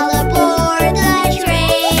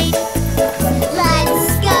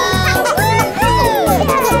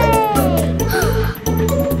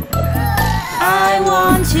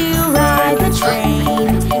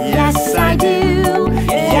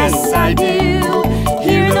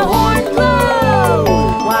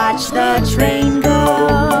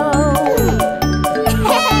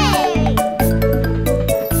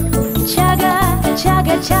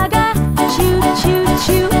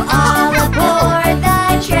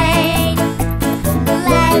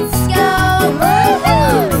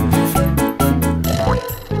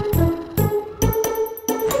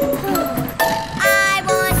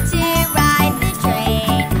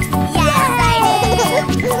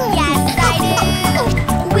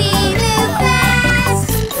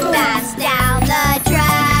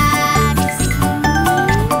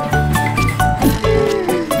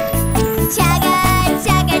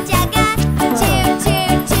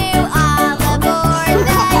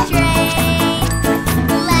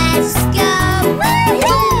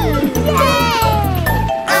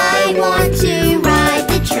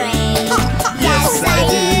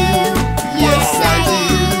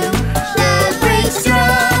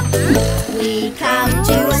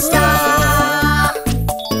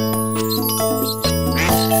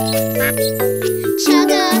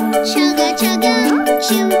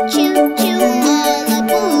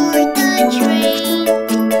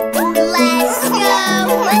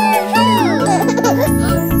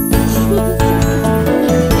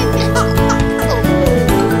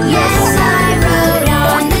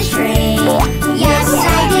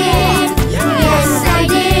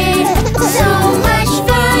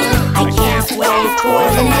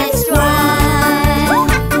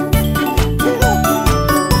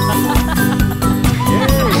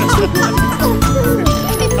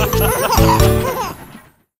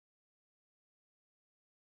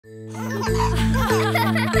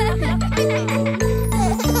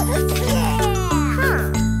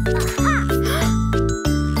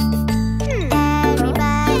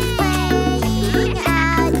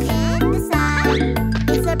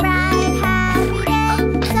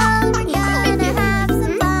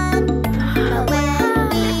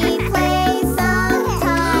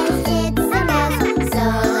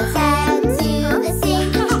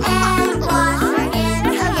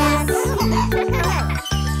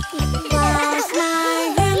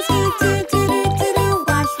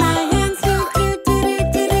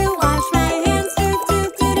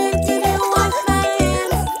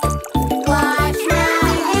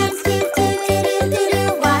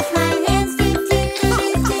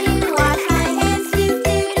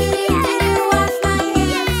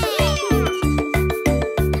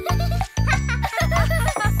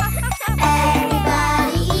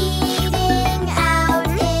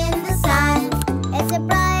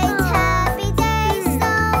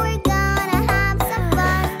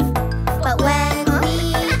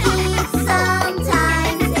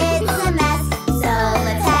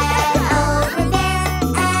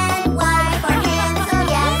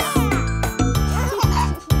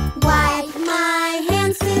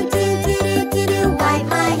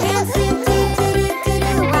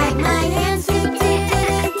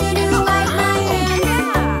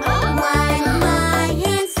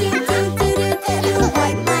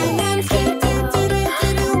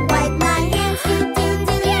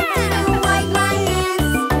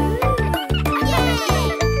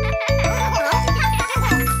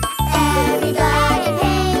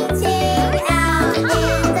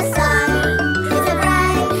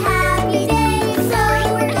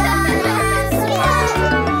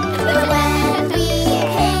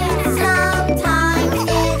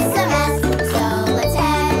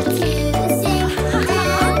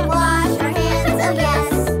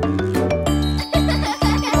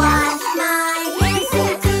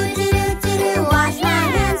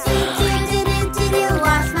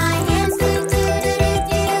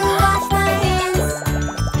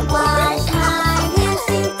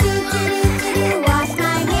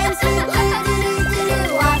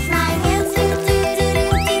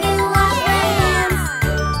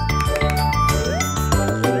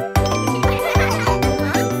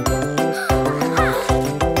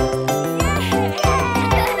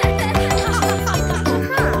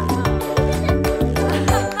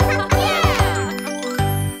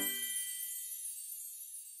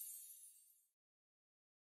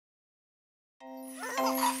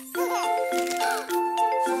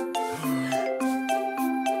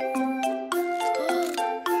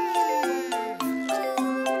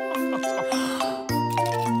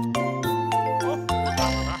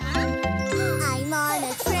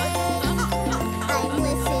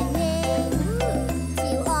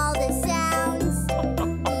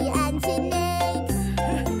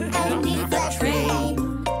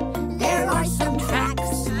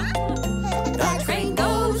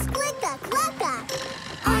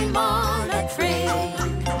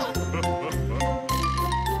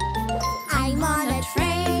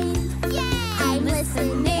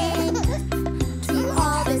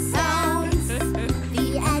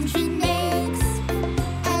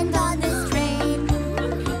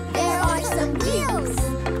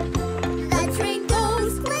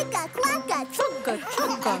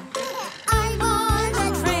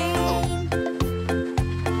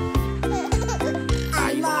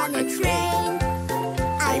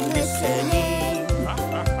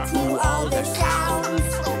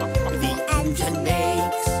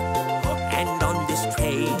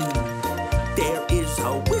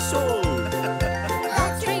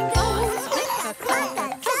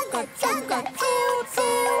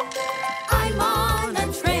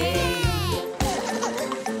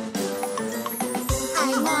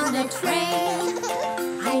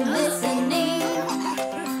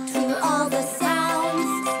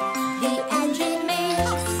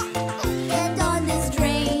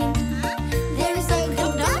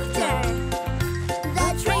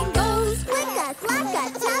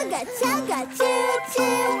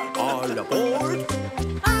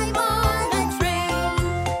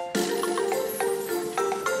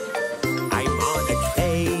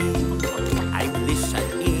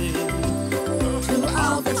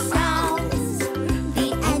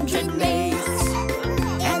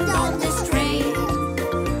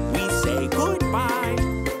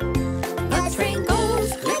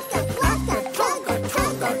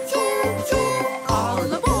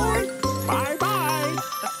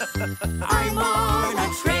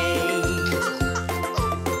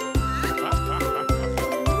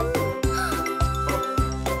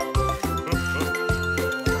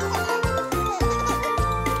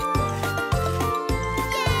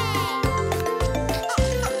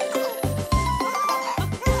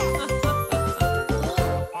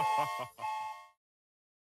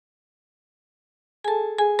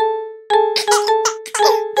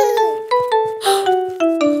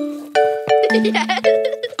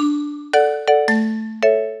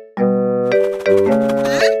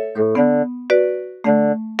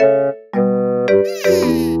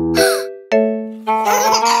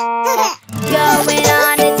 Going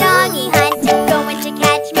on a doggy hunt, going to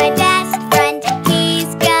catch my best friend.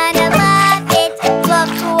 He's gonna love it.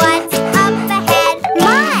 Look what's up ahead.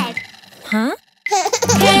 Mud! Huh?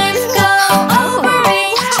 Can't go over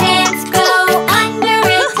it, can't go under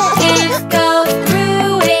it, can't go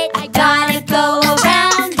through it. I gotta go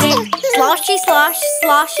around it. Sloshy, slosh,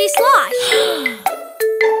 sloshy, slosh.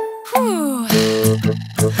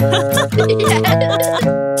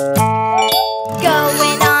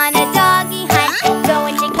 Going on a doggy hunt,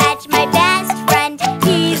 going to catch my best friend.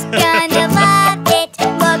 He's gonna love it.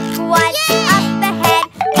 Look what's up ahead.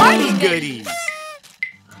 Party Goodies.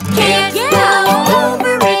 Can't go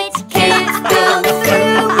over it, can't go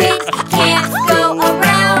through it, can't go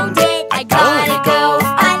around it. I gotta go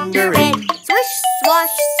under it. Swish,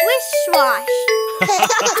 swash, swish, swash.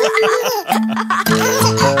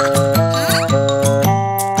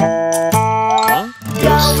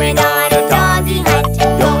 Going on a doggy hunt,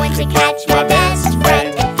 going to catch my best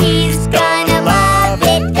friend. He's gonna love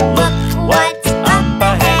it. Look what's up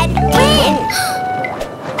ahead. Wind!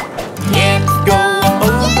 Can't go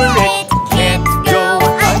over it, can't go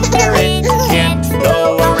under it, can't go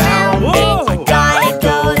around it. I gotta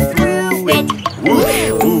go through it. Whoosh,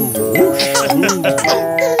 whoosh, whoosh.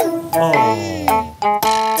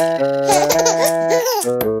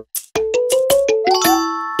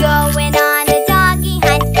 Going on a doggy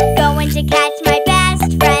hunt, going to catch my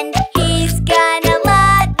best friend. He's gonna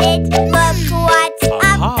love it. Look what's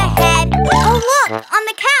up ahead. Oh look, on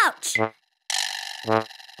the couch.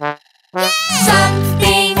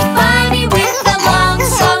 Something funny with a long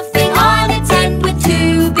something on its head, with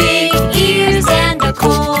two big ears and a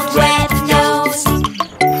cold red nose.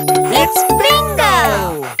 It's Bingo!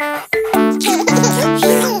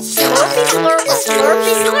 Slurpy slurp,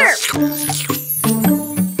 slurpy slurp.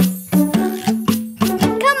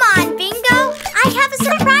 Come on, Bingo! I have a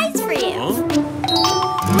surprise for you.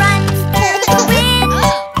 Run through the wind,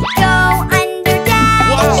 go under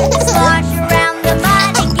dash, slosh around the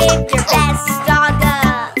mud and give your best dog a...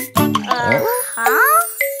 huh?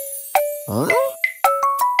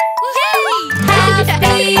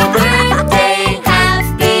 Happy birthday,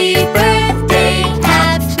 happy birthday,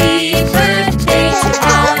 happy birthday to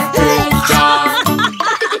our good dog.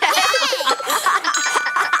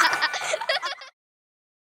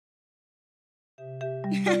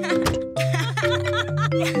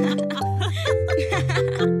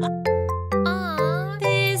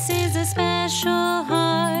 This is a special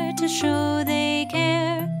heart to show they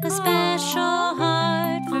care. A special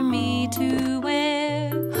heart for me to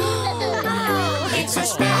wear. It's a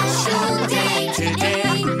special day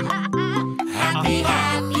today. Happy,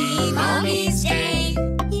 happy Mommy's Day.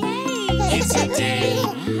 It's a day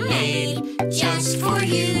made just for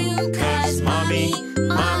you. 'Cause Mommy,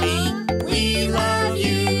 Mommy, we love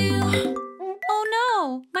you. Oh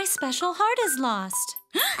no, my special heart is lost.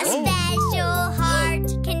 A special heart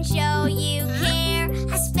can show you care.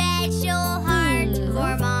 A special heart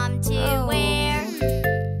for Mom to wear.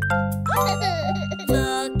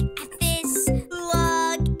 Look at this,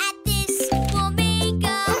 look at this. We'll make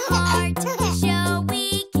a heart to show we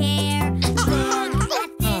care. Look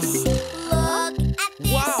at this, look at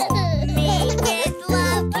this. Made with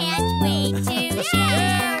love, can't wait to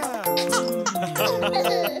share.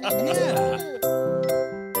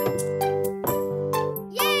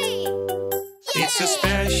 Yay! It's a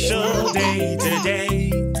special day today.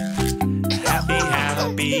 Happy,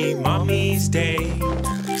 happy Mommy's Day.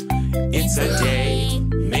 It's a day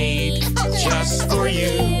made just for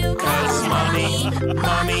you. 'Cause Mommy,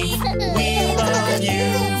 Mommy, we love you.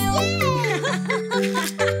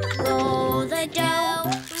 Roll the dough,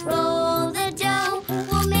 roll the dough.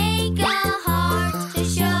 We'll make a heart to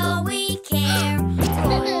show we care.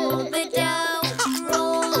 Roll the dough,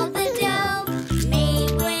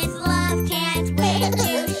 made with love, can't wait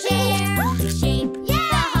to share. Shape the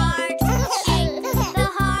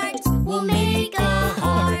heart, we'll make a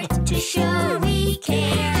heart to show we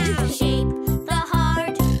care. Shape the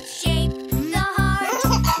heart,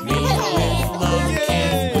 Made with love,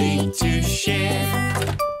 can't wait to share.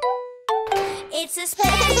 it's a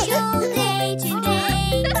special day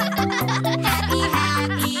today. Happy,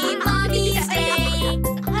 happy Mommy's Day.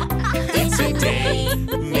 It's a day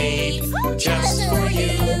made just for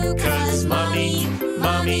you. 'Cause Mommy,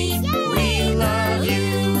 Mommy, we love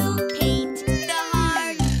you. Paint the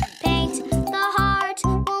heart,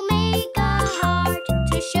 we'll make a heart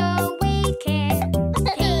to show we care.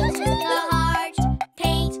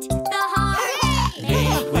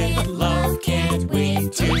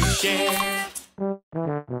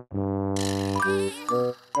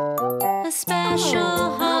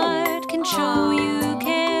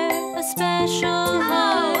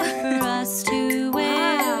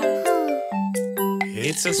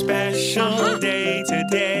 It's a special day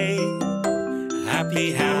today.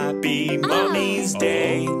 Happy, happy Mommy's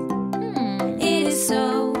Day. It is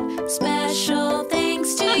so special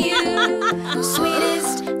thanks to you.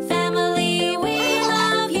 Sweetest family, we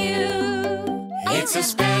love you. It's a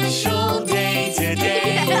special day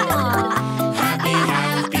today. Happy,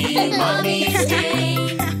 happy Mommy's Day.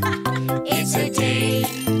 It's a day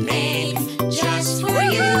made just for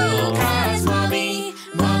you. 'Cause Mommy,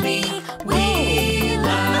 we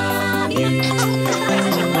love you.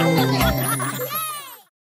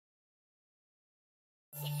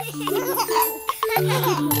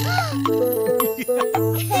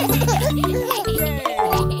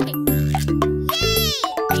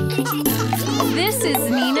 This is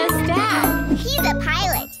Nina's dad. He's a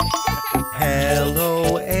pilot.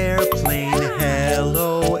 Hello, airplane.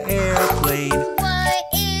 Hello, airplane. What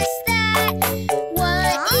is that?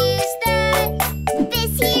 What is that?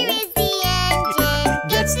 This here is the engine.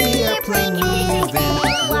 Gets the airplane moving.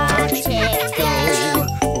 Watch it go.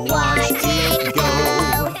 Watch it go.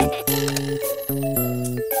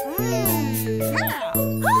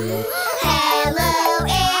 Hello,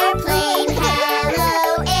 airplane. Hello,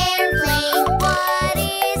 airplane. What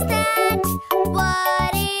is that?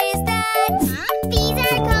 What is that? These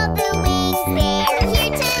are called the wings. They're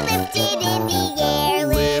here to lift it in the air.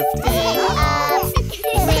 Lift it up.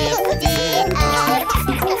 Lift it up.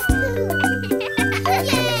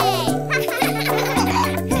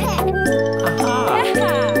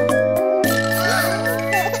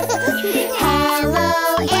 Hello,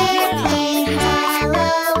 airplane. Hello,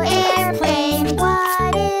 airplane.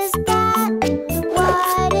 What is that?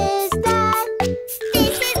 What is that?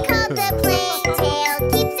 This is called the plane tail.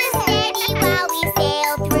 Keeps us steady while we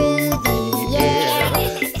sail through the air.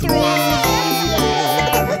 Through the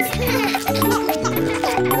air.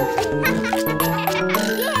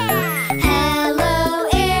 Hello,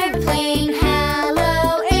 airplane. Hello,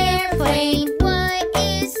 airplane. What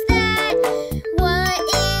is that? What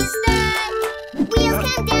is that? Wheels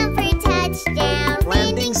come down for touchdown.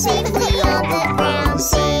 Landing safely on the ground.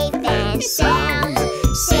 Safe and sound.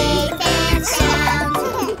 Safe and sound.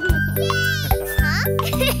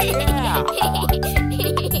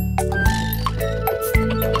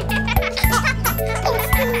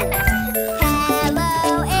 Hello,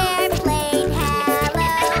 airplane.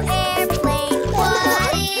 Hello, airplane.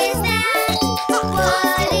 What is that?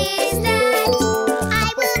 What is that? I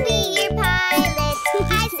will be your pilot.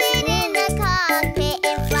 I sit in the cockpit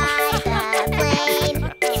and fly the plane.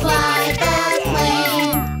 Fly the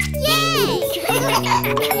plane. Yay!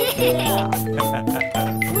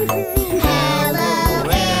 Hello,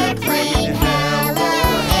 airplane. Hello,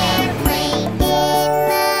 airplane.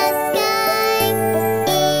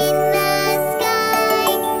 In the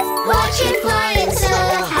sky. Watch it flying so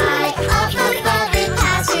high. Up above it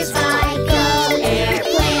passes by. Go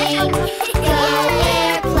airplane. Go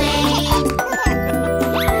airplane.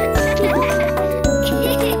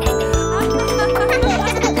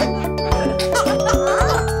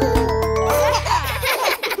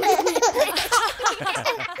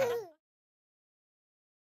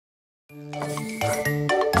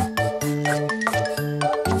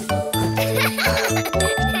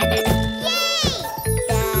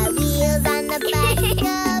 The wheels on the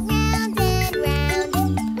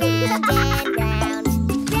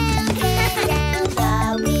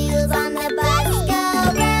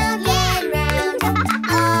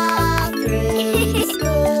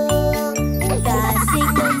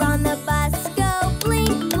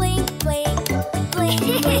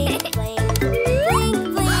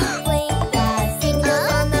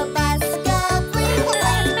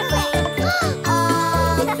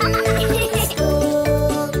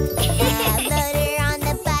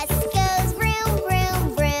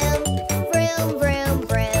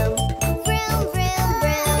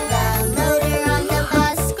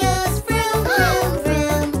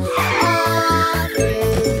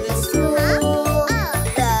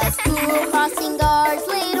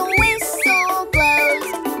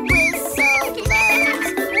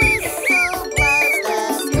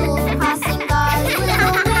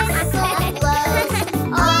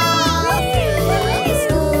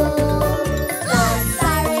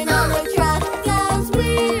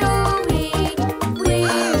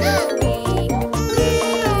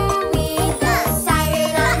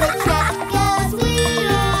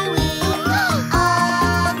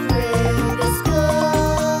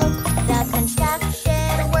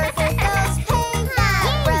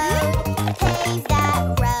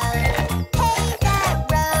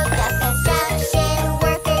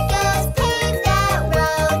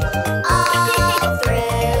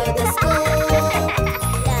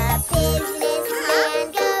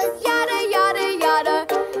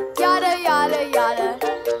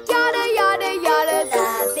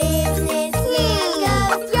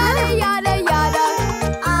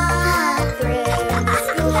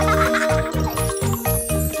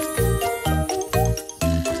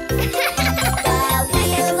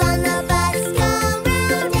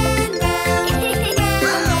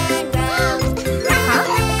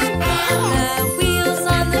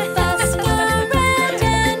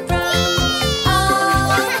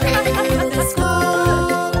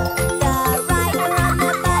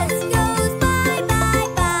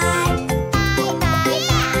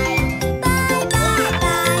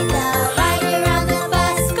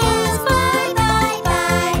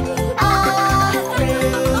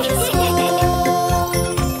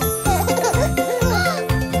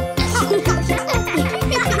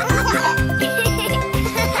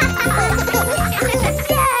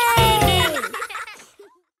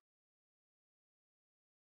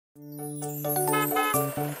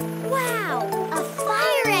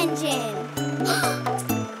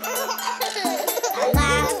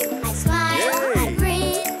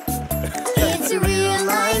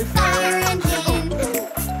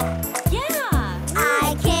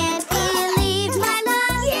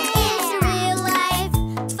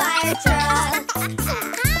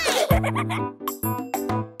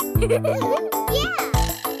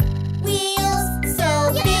Wheels so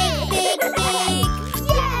big, big, big.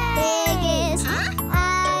 Biggest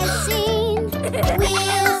I've seen.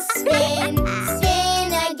 Wheels spin,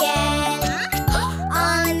 spin again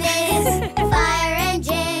on this fire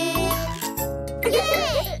engine.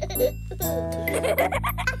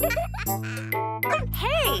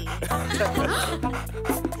 Hey!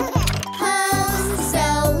 Hose so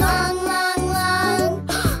long, long, long.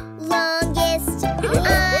 Longest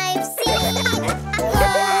I've seen.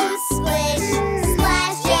 Hose splish,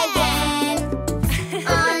 splash again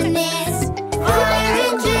on this fire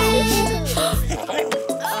engine.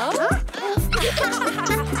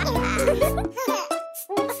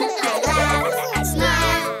 I laugh, I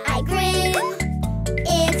smile, I grin.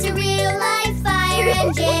 It's a real life fire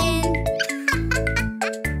engine.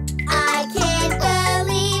 I can't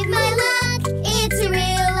believe my luck. It's a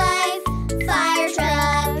real life fire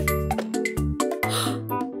truck.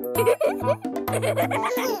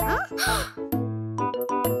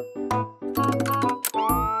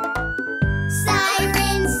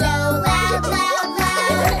 Siren so loud, loud,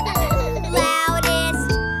 loud.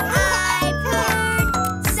 Loudest I've heard.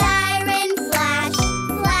 Siren flash,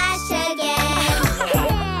 flash again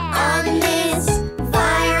on this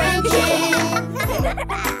fire engine.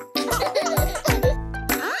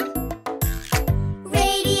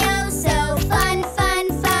 Radio so fun, fun,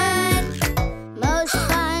 fun. Most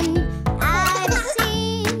fun I've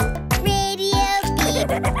seen. Radio beep,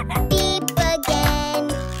 beep again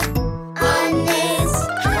on this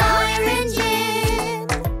fire engine.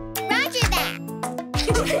 Roger that.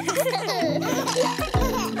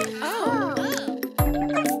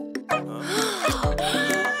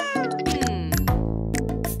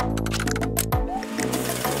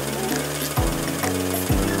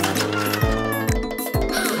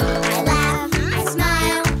 I laugh, I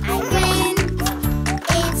smile, I grin.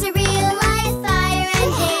 It's a real life fire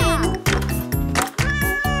engine.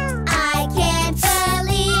 I can't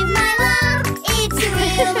believe my luck. It's a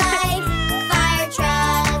real life fire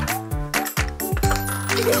truck.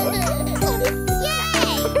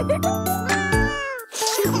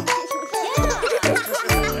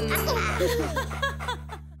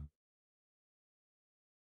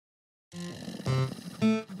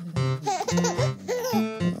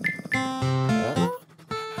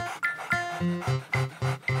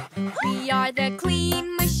 We are the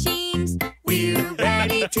clean machines. We're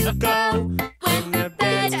ready to go when the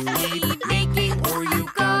beds need making or you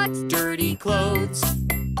got dirty clothes.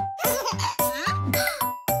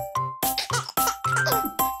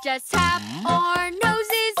 Just tap our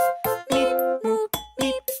noses, beep, boop,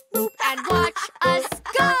 beep, boop, and watch us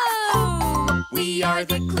go. We are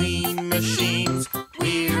the clean machines.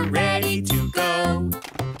 We're ready to go.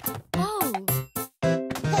 Oh,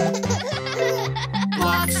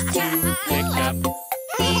 Blocks to pick up.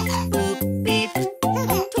 Beep, boop, beep.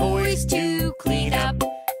 Toys to clean up.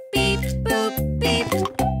 Beep, boop, beep.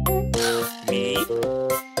 Meep.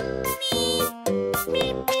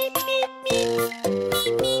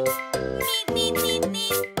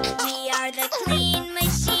 We are the clean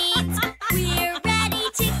machines. We're ready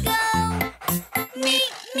to go.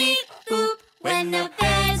 Meep, meep, boop. When the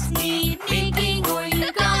beds need making or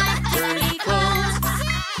you got dirty clothes.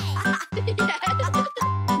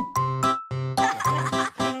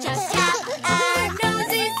 Just tap our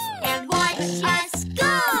noses and watch us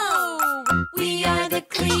go. We are the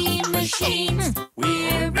clean machines.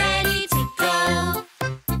 We're ready to go.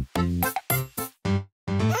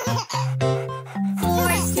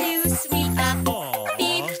 Floors to sweep up.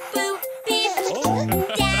 Beep, boop, beep.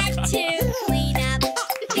 Dad to clean up.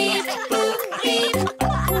 Beep, boop, beep.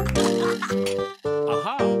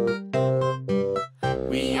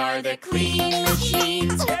 We are the clean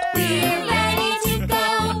machines. We're ready to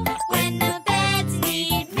go. When the beds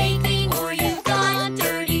need making or you got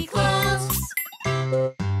dirty clothes.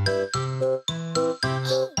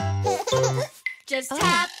 just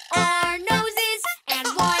tap our noses and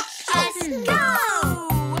watch us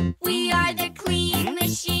go. We are the clean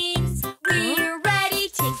machines. We're ready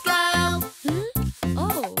to go.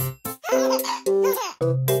 Oh.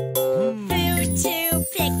 Food to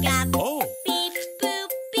pick up. Beep, boop,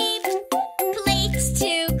 beep. Plates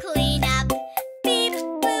to clean up. Beep,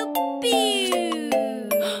 boop, beep.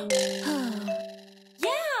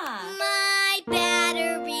 Yeah. My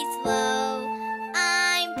battery's low.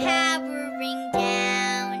 I'm powering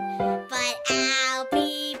down. But I'll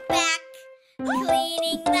be back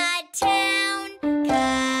cleaning the town.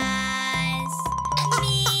 'Cause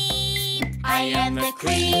me, I am the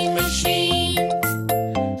clean machine.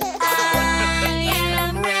 I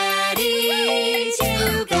am ready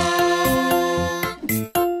to go.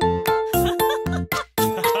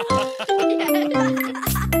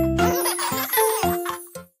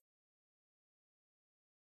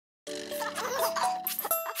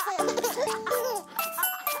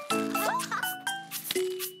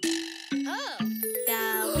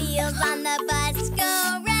 wheels on the bus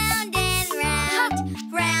go round and round,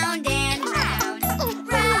 round and round,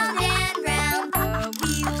 round and round. The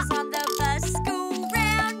wheels on the bus go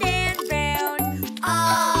round and round,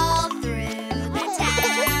 all through the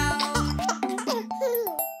town.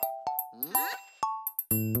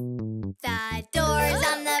 The doors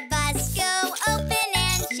on the bus go open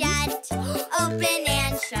and shut, open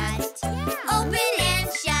and shut, open and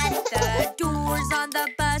shut. The doors on the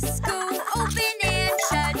bus go open and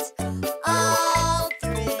shut, all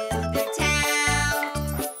through the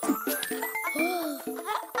town.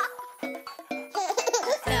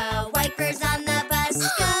 The wipers on the bus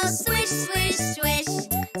go swish, swish, swish,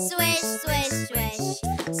 swish, swish, swish,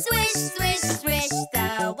 swish, swish, swish.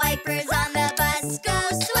 The wipers on the bus go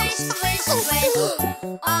swish, swish, swish,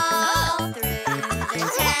 all through the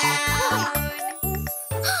town.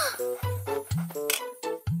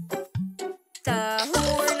 the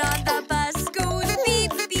horn on the bus goes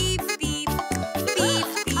beep, beep, beep, beep,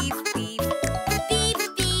 beep, beep. Beep,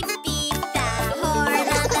 beep, beep. The horn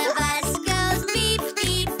on the bus goes beep,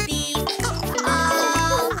 beep, beep,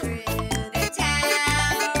 all through the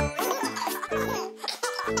town.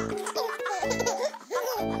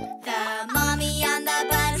 The mommy on the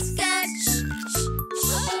bus goes shh,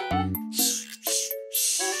 shh, shh,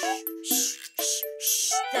 shh, shh,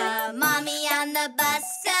 shh. The mommy on the bus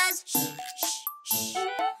goes shh, shh, shh,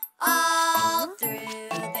 all through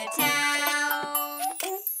the town.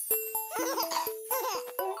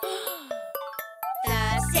 The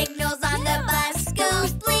signals on the bus go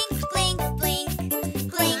blink, blink, blink,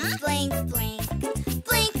 blink, blink, blink,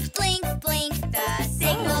 blink, blink, blink. The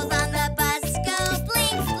signals on the bus go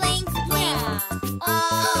blink, blink, blink,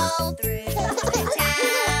 all through the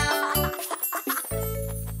town.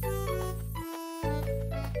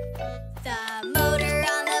 The motor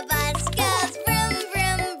on the bus goes vroom,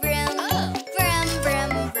 vroom, vroom, vroom,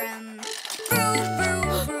 vroom, vroom, vroom,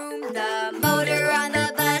 vroom, vroom. The motor on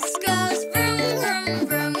the bus goes vroom, vroom,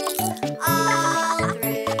 vroom, all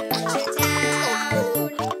through the town.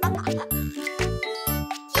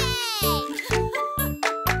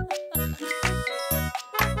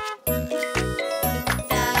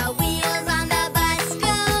 The wheels on the bus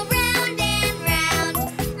go round and round,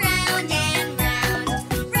 round and round,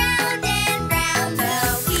 round and round. The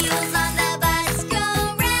wheels on the bus go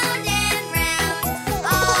round and round,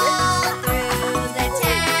 all through the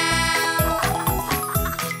town.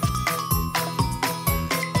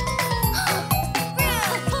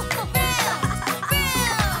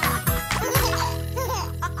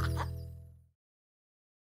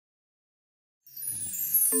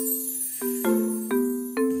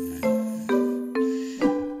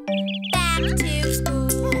 Back to school,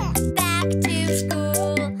 back to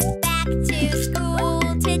school, back to school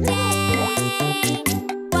today.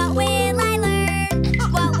 What will I learn?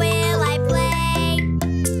 What will I play?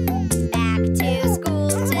 Back to school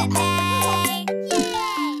today.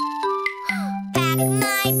 Pack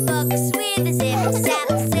my books with a zip, zap,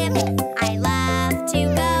 zip. I love to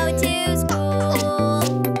go to school.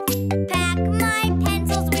 Pack my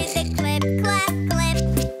pencils with a clip, clap, clip.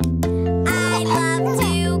 I love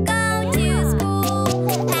to go to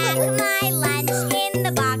school. Pack my lunch in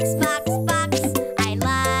the box, box, box. I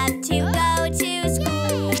love to go to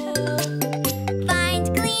school. Find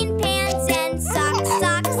clean pants and socks,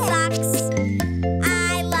 socks, socks.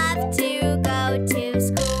 I love to go to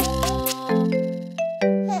school.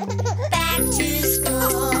 Back to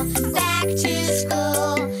school, back to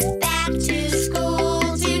school, back to school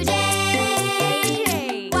today.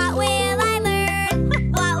 What will I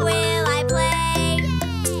learn? What will I play?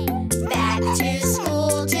 Back to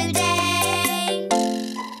school today.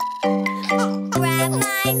 Grab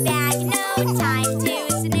my bag, no time to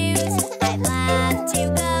snooze. I love to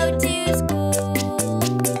go to school.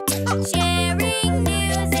 Sharing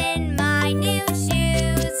news in my new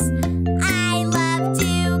shoes. I love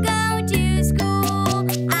to go to school.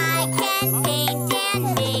 I can paint and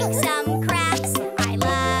make some crafts. I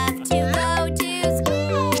love to go to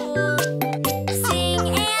school. Sing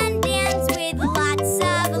and dance with lots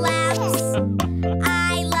of laughs.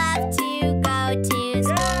 I love to go to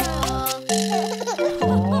school.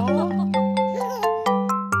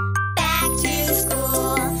 Back to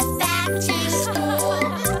school, back to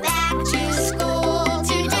school, back to school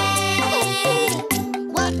today.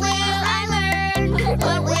 What will I learn?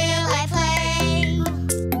 What will I play?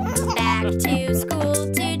 Back to school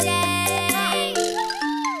today.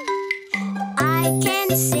 I can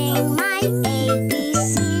sing my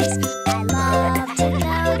ABCs. I love to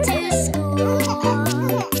go to school.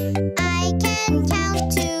 I can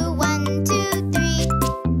count to 1, 2, 3.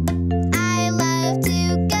 I love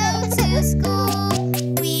to go to school.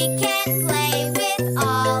 We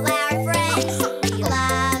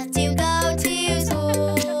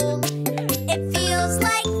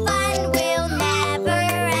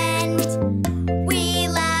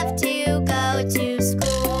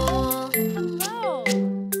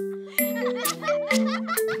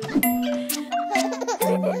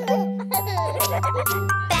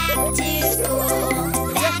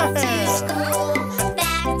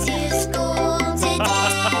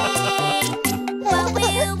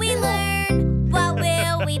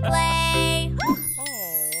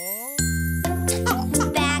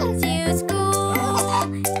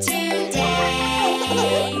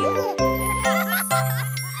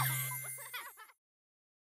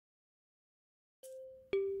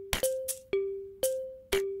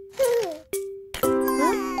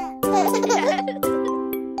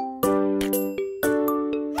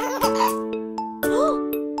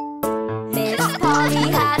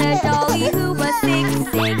had a dolly who was sick,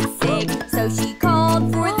 sick, sick. So she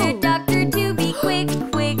called for the doctor to be quick,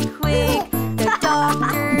 quick, quick. The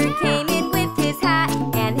doctor came in with his hat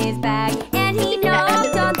and his bag, and he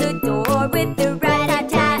knocked on the door with the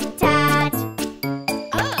rat-tat-tat-tat.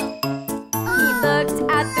 He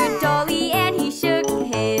looked at the dolly and he shook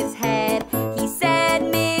his head. He said,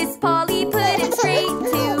 Miss Polly, put him straight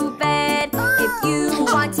to bed. If you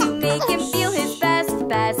want to make him feel his best,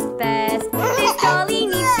 best, best, this dolly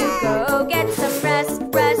needs to go get some rest,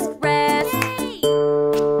 rest, rest.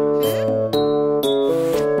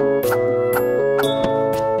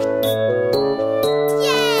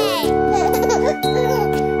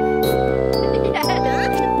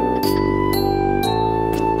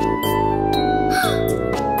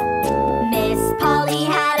 Miss Polly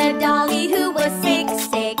had a dolly who was sick,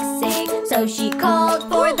 sick, sick. So she called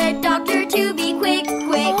for the doctor to be quick,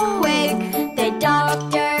 quick, quick. The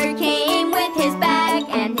doctor came with his bag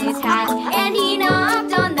and his hat, and he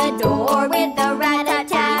knocked on the door with the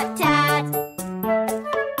rat-tat-tat-tat.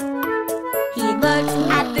 He looked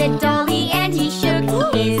at the dolly and he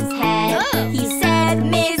shook his head. He said,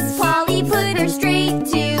 Miss Polly, put her straight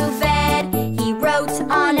to bed. He wrote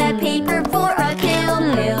on a paper for a pill,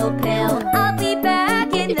 pill, pill. I'll be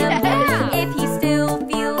back in the morning if he still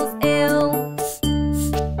feels ill.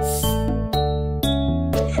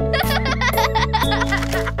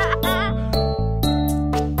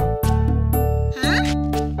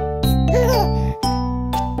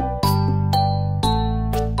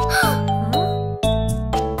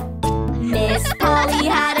 Miss Polly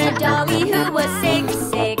had a dolly who was sick,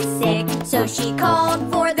 sick, sick. So she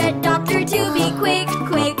called for the doctor to be quick,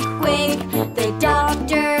 quick, quick. The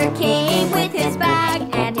doctor came with his bag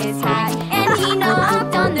and his hat, and he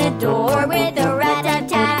knocked on the door with a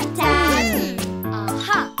rat-a-tat-tat.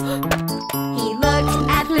 He looked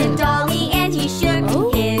at the dolly and he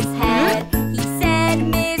shook his head. He said,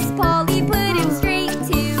 Miss Polly, put him straight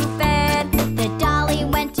to bed. The dolly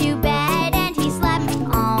went to bed and he slept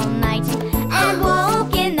all night, and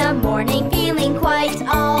woke in the morning feeling quite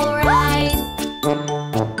alright.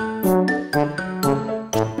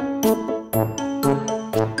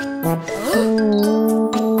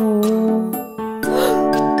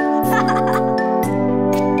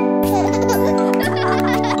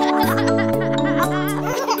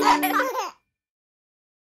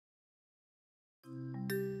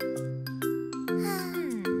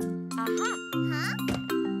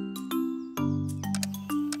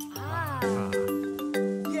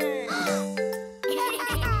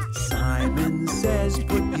 Simon says,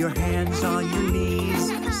 put your hands on your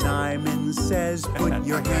knees. Simon says, put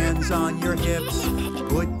your hands on your hips.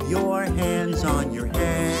 Put your hands on your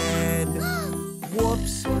head.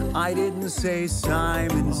 Whoops, I didn't say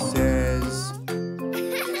Simon says.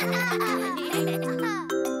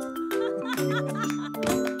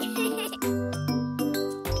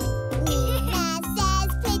 Nina says,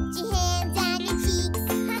 put your hands on your cheeks.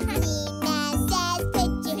 Nina says,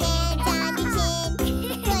 put your hands on your chin.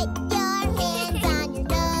 Put your hands on your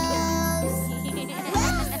nose.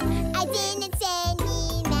 Whoops, I didn't say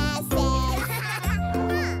Nina says.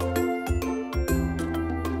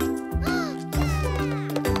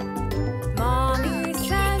 Mommy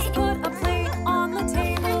says put a plate on the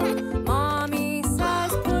table. Mommy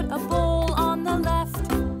says put a bowl on the left.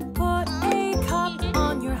 Put a cup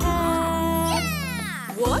on your head.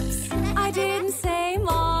 Whoops, I didn't say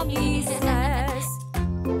Mommy says.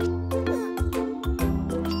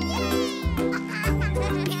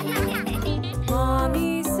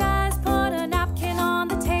 Mommy says put a napkin on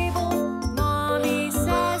the table. Mommy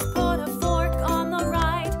says put a fork on the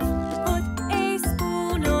right. Put a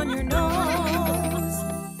spoon on your nose.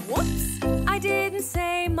 Whoops, I didn't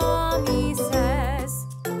say Mommy says.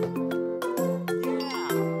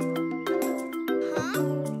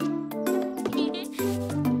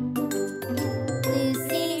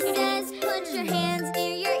 Lucy says, put your hands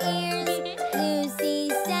near your ears. Lucy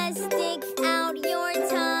says, stick out your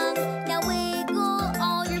tongue. Now wiggle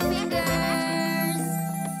all your fingers.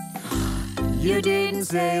 You didn't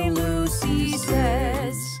say Lucy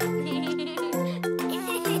says. Nina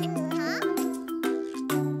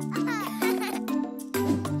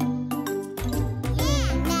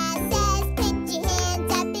says, put your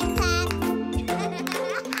hands up and clap.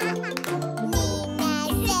 Nina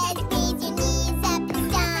says, raise your knees up and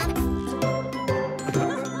stomp.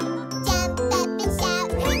 Jump up and shout,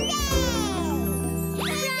 hooray!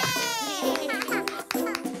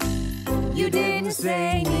 You didn't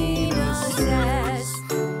say Nina says.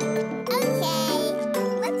 Okay,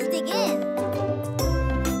 let's dig in.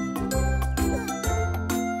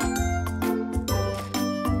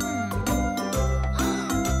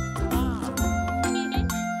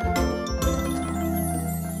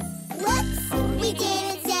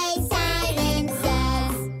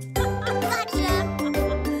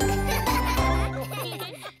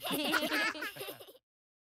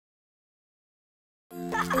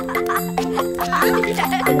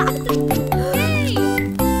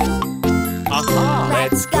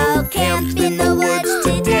 Let's go camp in the woods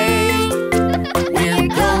today. We're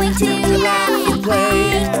going to laugh and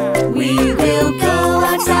play. We will go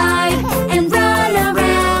outside and run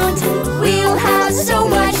around. We'll have so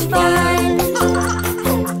much fun.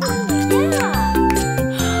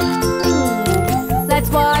 Let's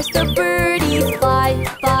watch the birdies fly,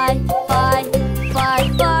 fly, fly, fly,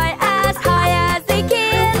 fly as high as they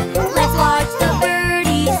can. Let's watch the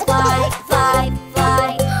birdies fly, fly,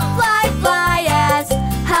 fly, fly, fly as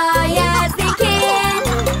high as they can.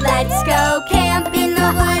 Let's go camp in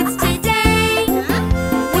the woods today.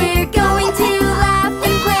 We're going to laugh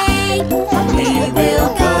and play. We will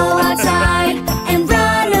go outside and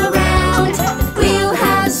run around. We'll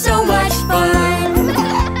have so much fun.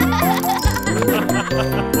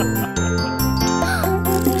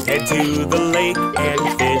 Head to the lake and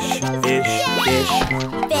fish, fish, fish.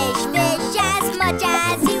 Fish, fish as much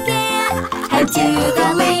as you can. Head to the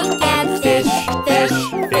lake and fish, fish,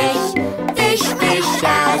 fish, fish, fish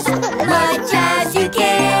as much as you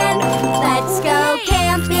can. Let's go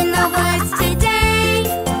camp in the woods today.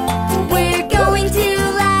 We're going to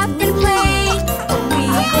laugh and play. We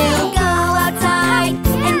will go outside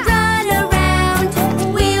and run around.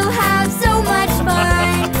 We'll have so much fun.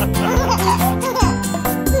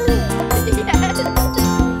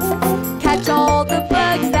 Catch all the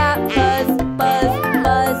bugs that buzz, buzz,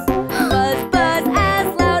 buzz, buzz, buzz as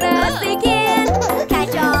loud as they can.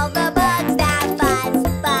 Catch all the bugs that buzz,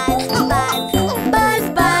 buzz, buzz. Buzz,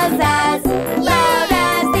 buzz as loud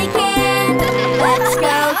as they can. Let's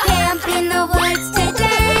go camp in the woods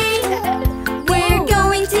today. We're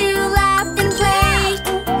going to laugh and play.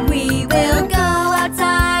 We will go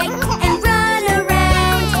outside and run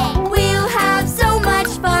around. We'll have so much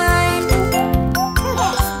fun.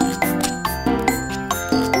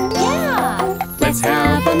 Let's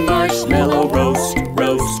have a marshmallow roast,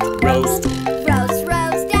 roast, roast. Roast,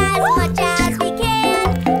 roast as much as we can.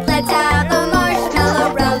 Let's have a marshmallow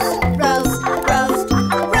roast, roast, roast,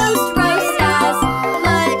 roast, roast as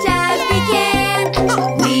much as we can.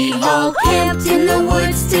 We all camped in the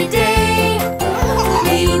woods today.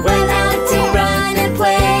 We went out to run and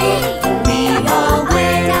play. We all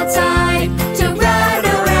went outside to run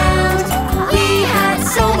around. We had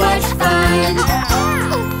so much fun.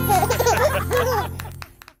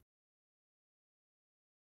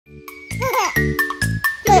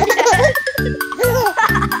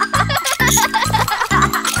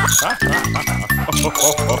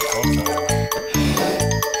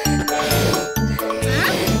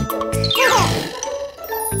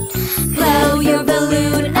 Blow your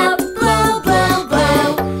balloon up, blow, blow,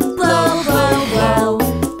 blow. Blow, blow, blow.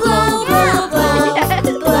 Blow, blow, blow.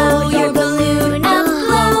 Blow your balloon up,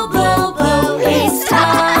 blow, blow, blow. It's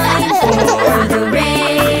time for the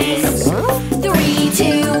race. 3,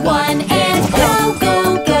 2, 1, and go, go,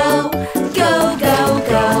 go. Go, go,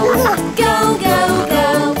 go. Go, go, go.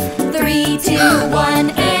 3, 2, 1,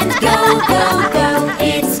 and go,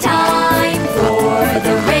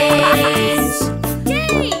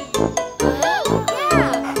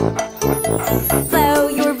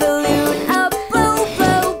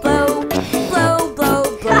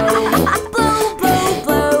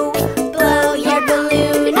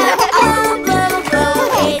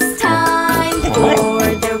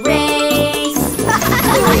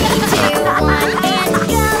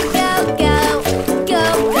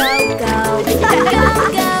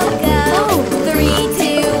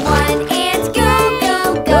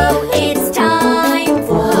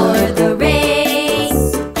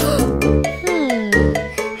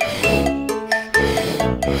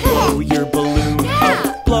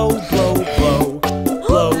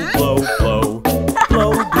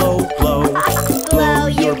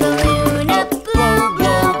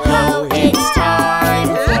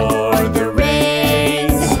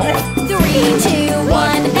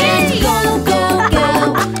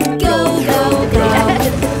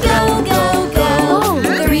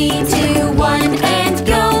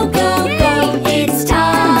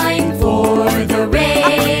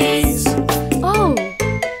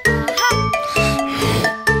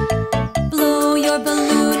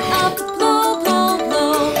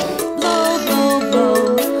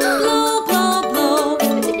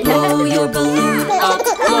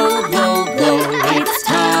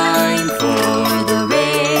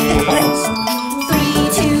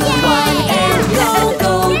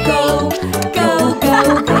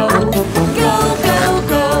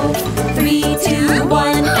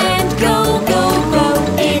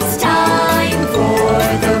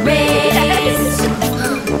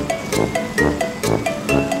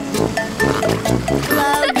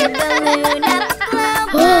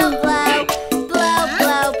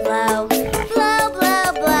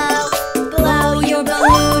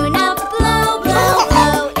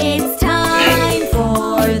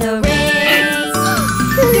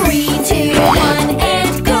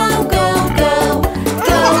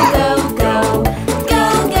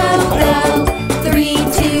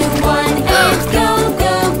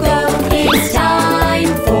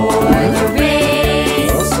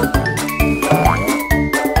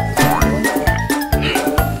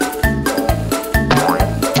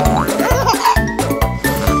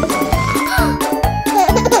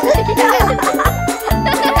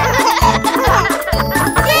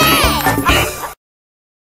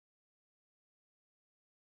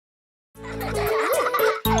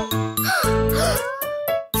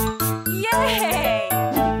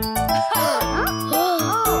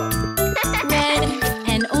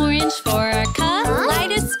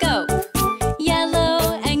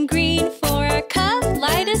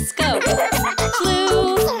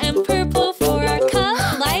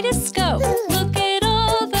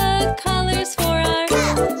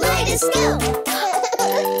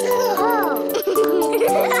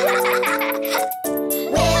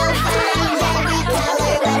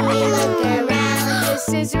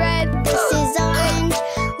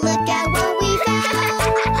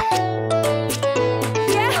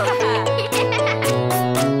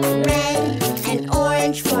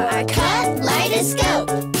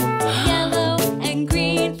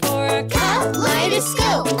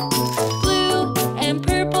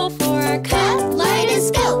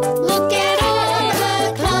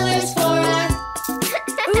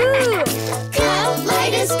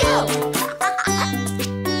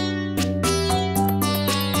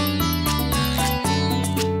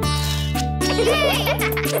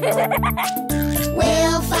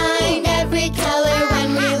 We'll find every color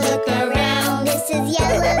when we look around. This is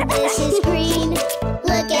yellow, this is green.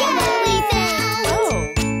 Look at what we found.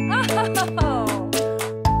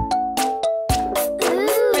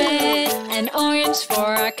 Red and orange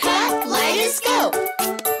for our Kaleidoscope.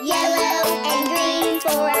 Yellow and green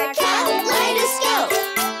for our kaleidoscope.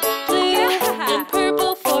 blue and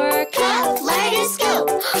purple for our Kaleidoscope.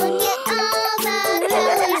 Look at all the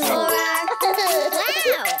colors for our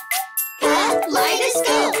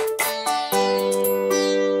kaleidoscope.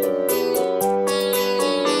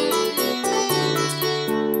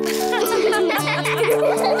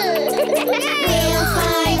 We'll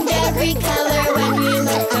find every color when we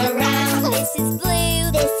look around. This is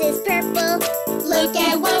blue, this is purple. Look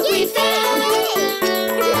at what we found.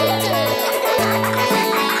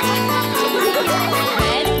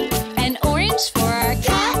 red and orange for our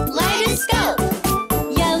Kaleidoscope.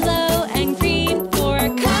 yellow and green for our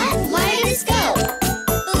Kaleidoscope.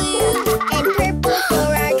 Blue and purple for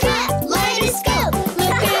our kaleidoscope.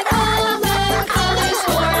 Look at all the colors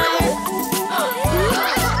for our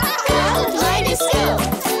kaleidoscope.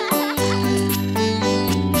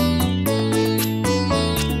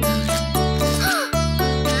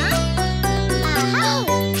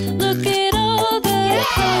 Look at all the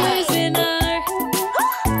colors in our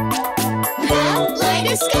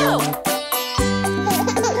Kaleidoscope.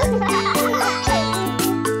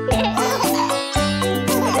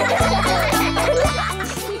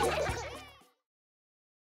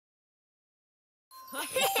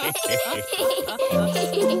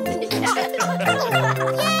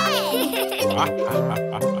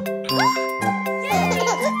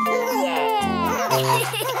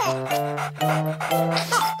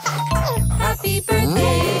 Happy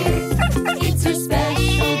birthday, it's your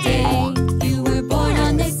special day. You were born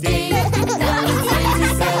on this day, now it's time to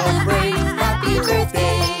celebrate. Happy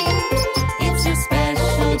birthday, it's your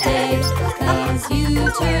special day, 'cause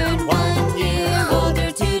you turned 1 year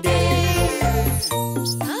older today.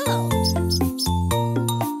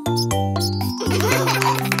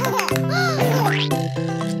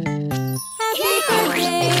 Happy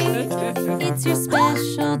birthday, it's your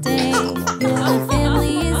special day. Your whole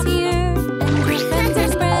family is here, and your friends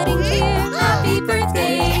are spreading cheer. Happy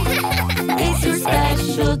birthday, it's your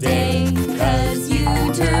special day, 'cause you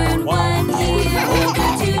turned 1 year older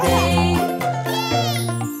today.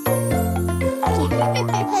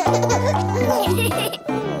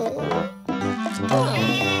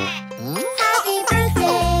 Happy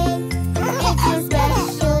birthday, it's your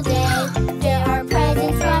special day. There are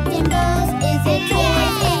presents wrapped in bows. Is it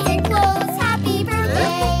toys, is it clothes? Happy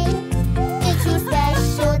birthday, it's your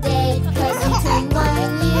special day, 'cause you turned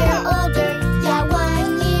 1 year older. Yeah, 1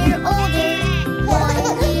 year older, 1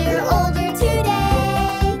 year older today.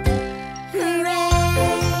 Hooray!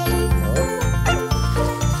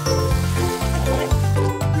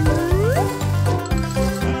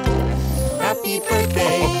 Happy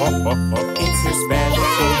birthday, it's your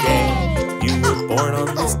special day. You were born on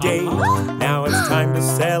this day, now it's time to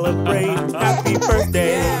celebrate. Happy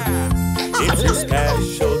birthday, it's your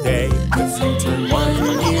special day, 'cause you turned 1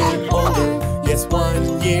 year older. Yes,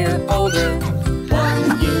 1 year older.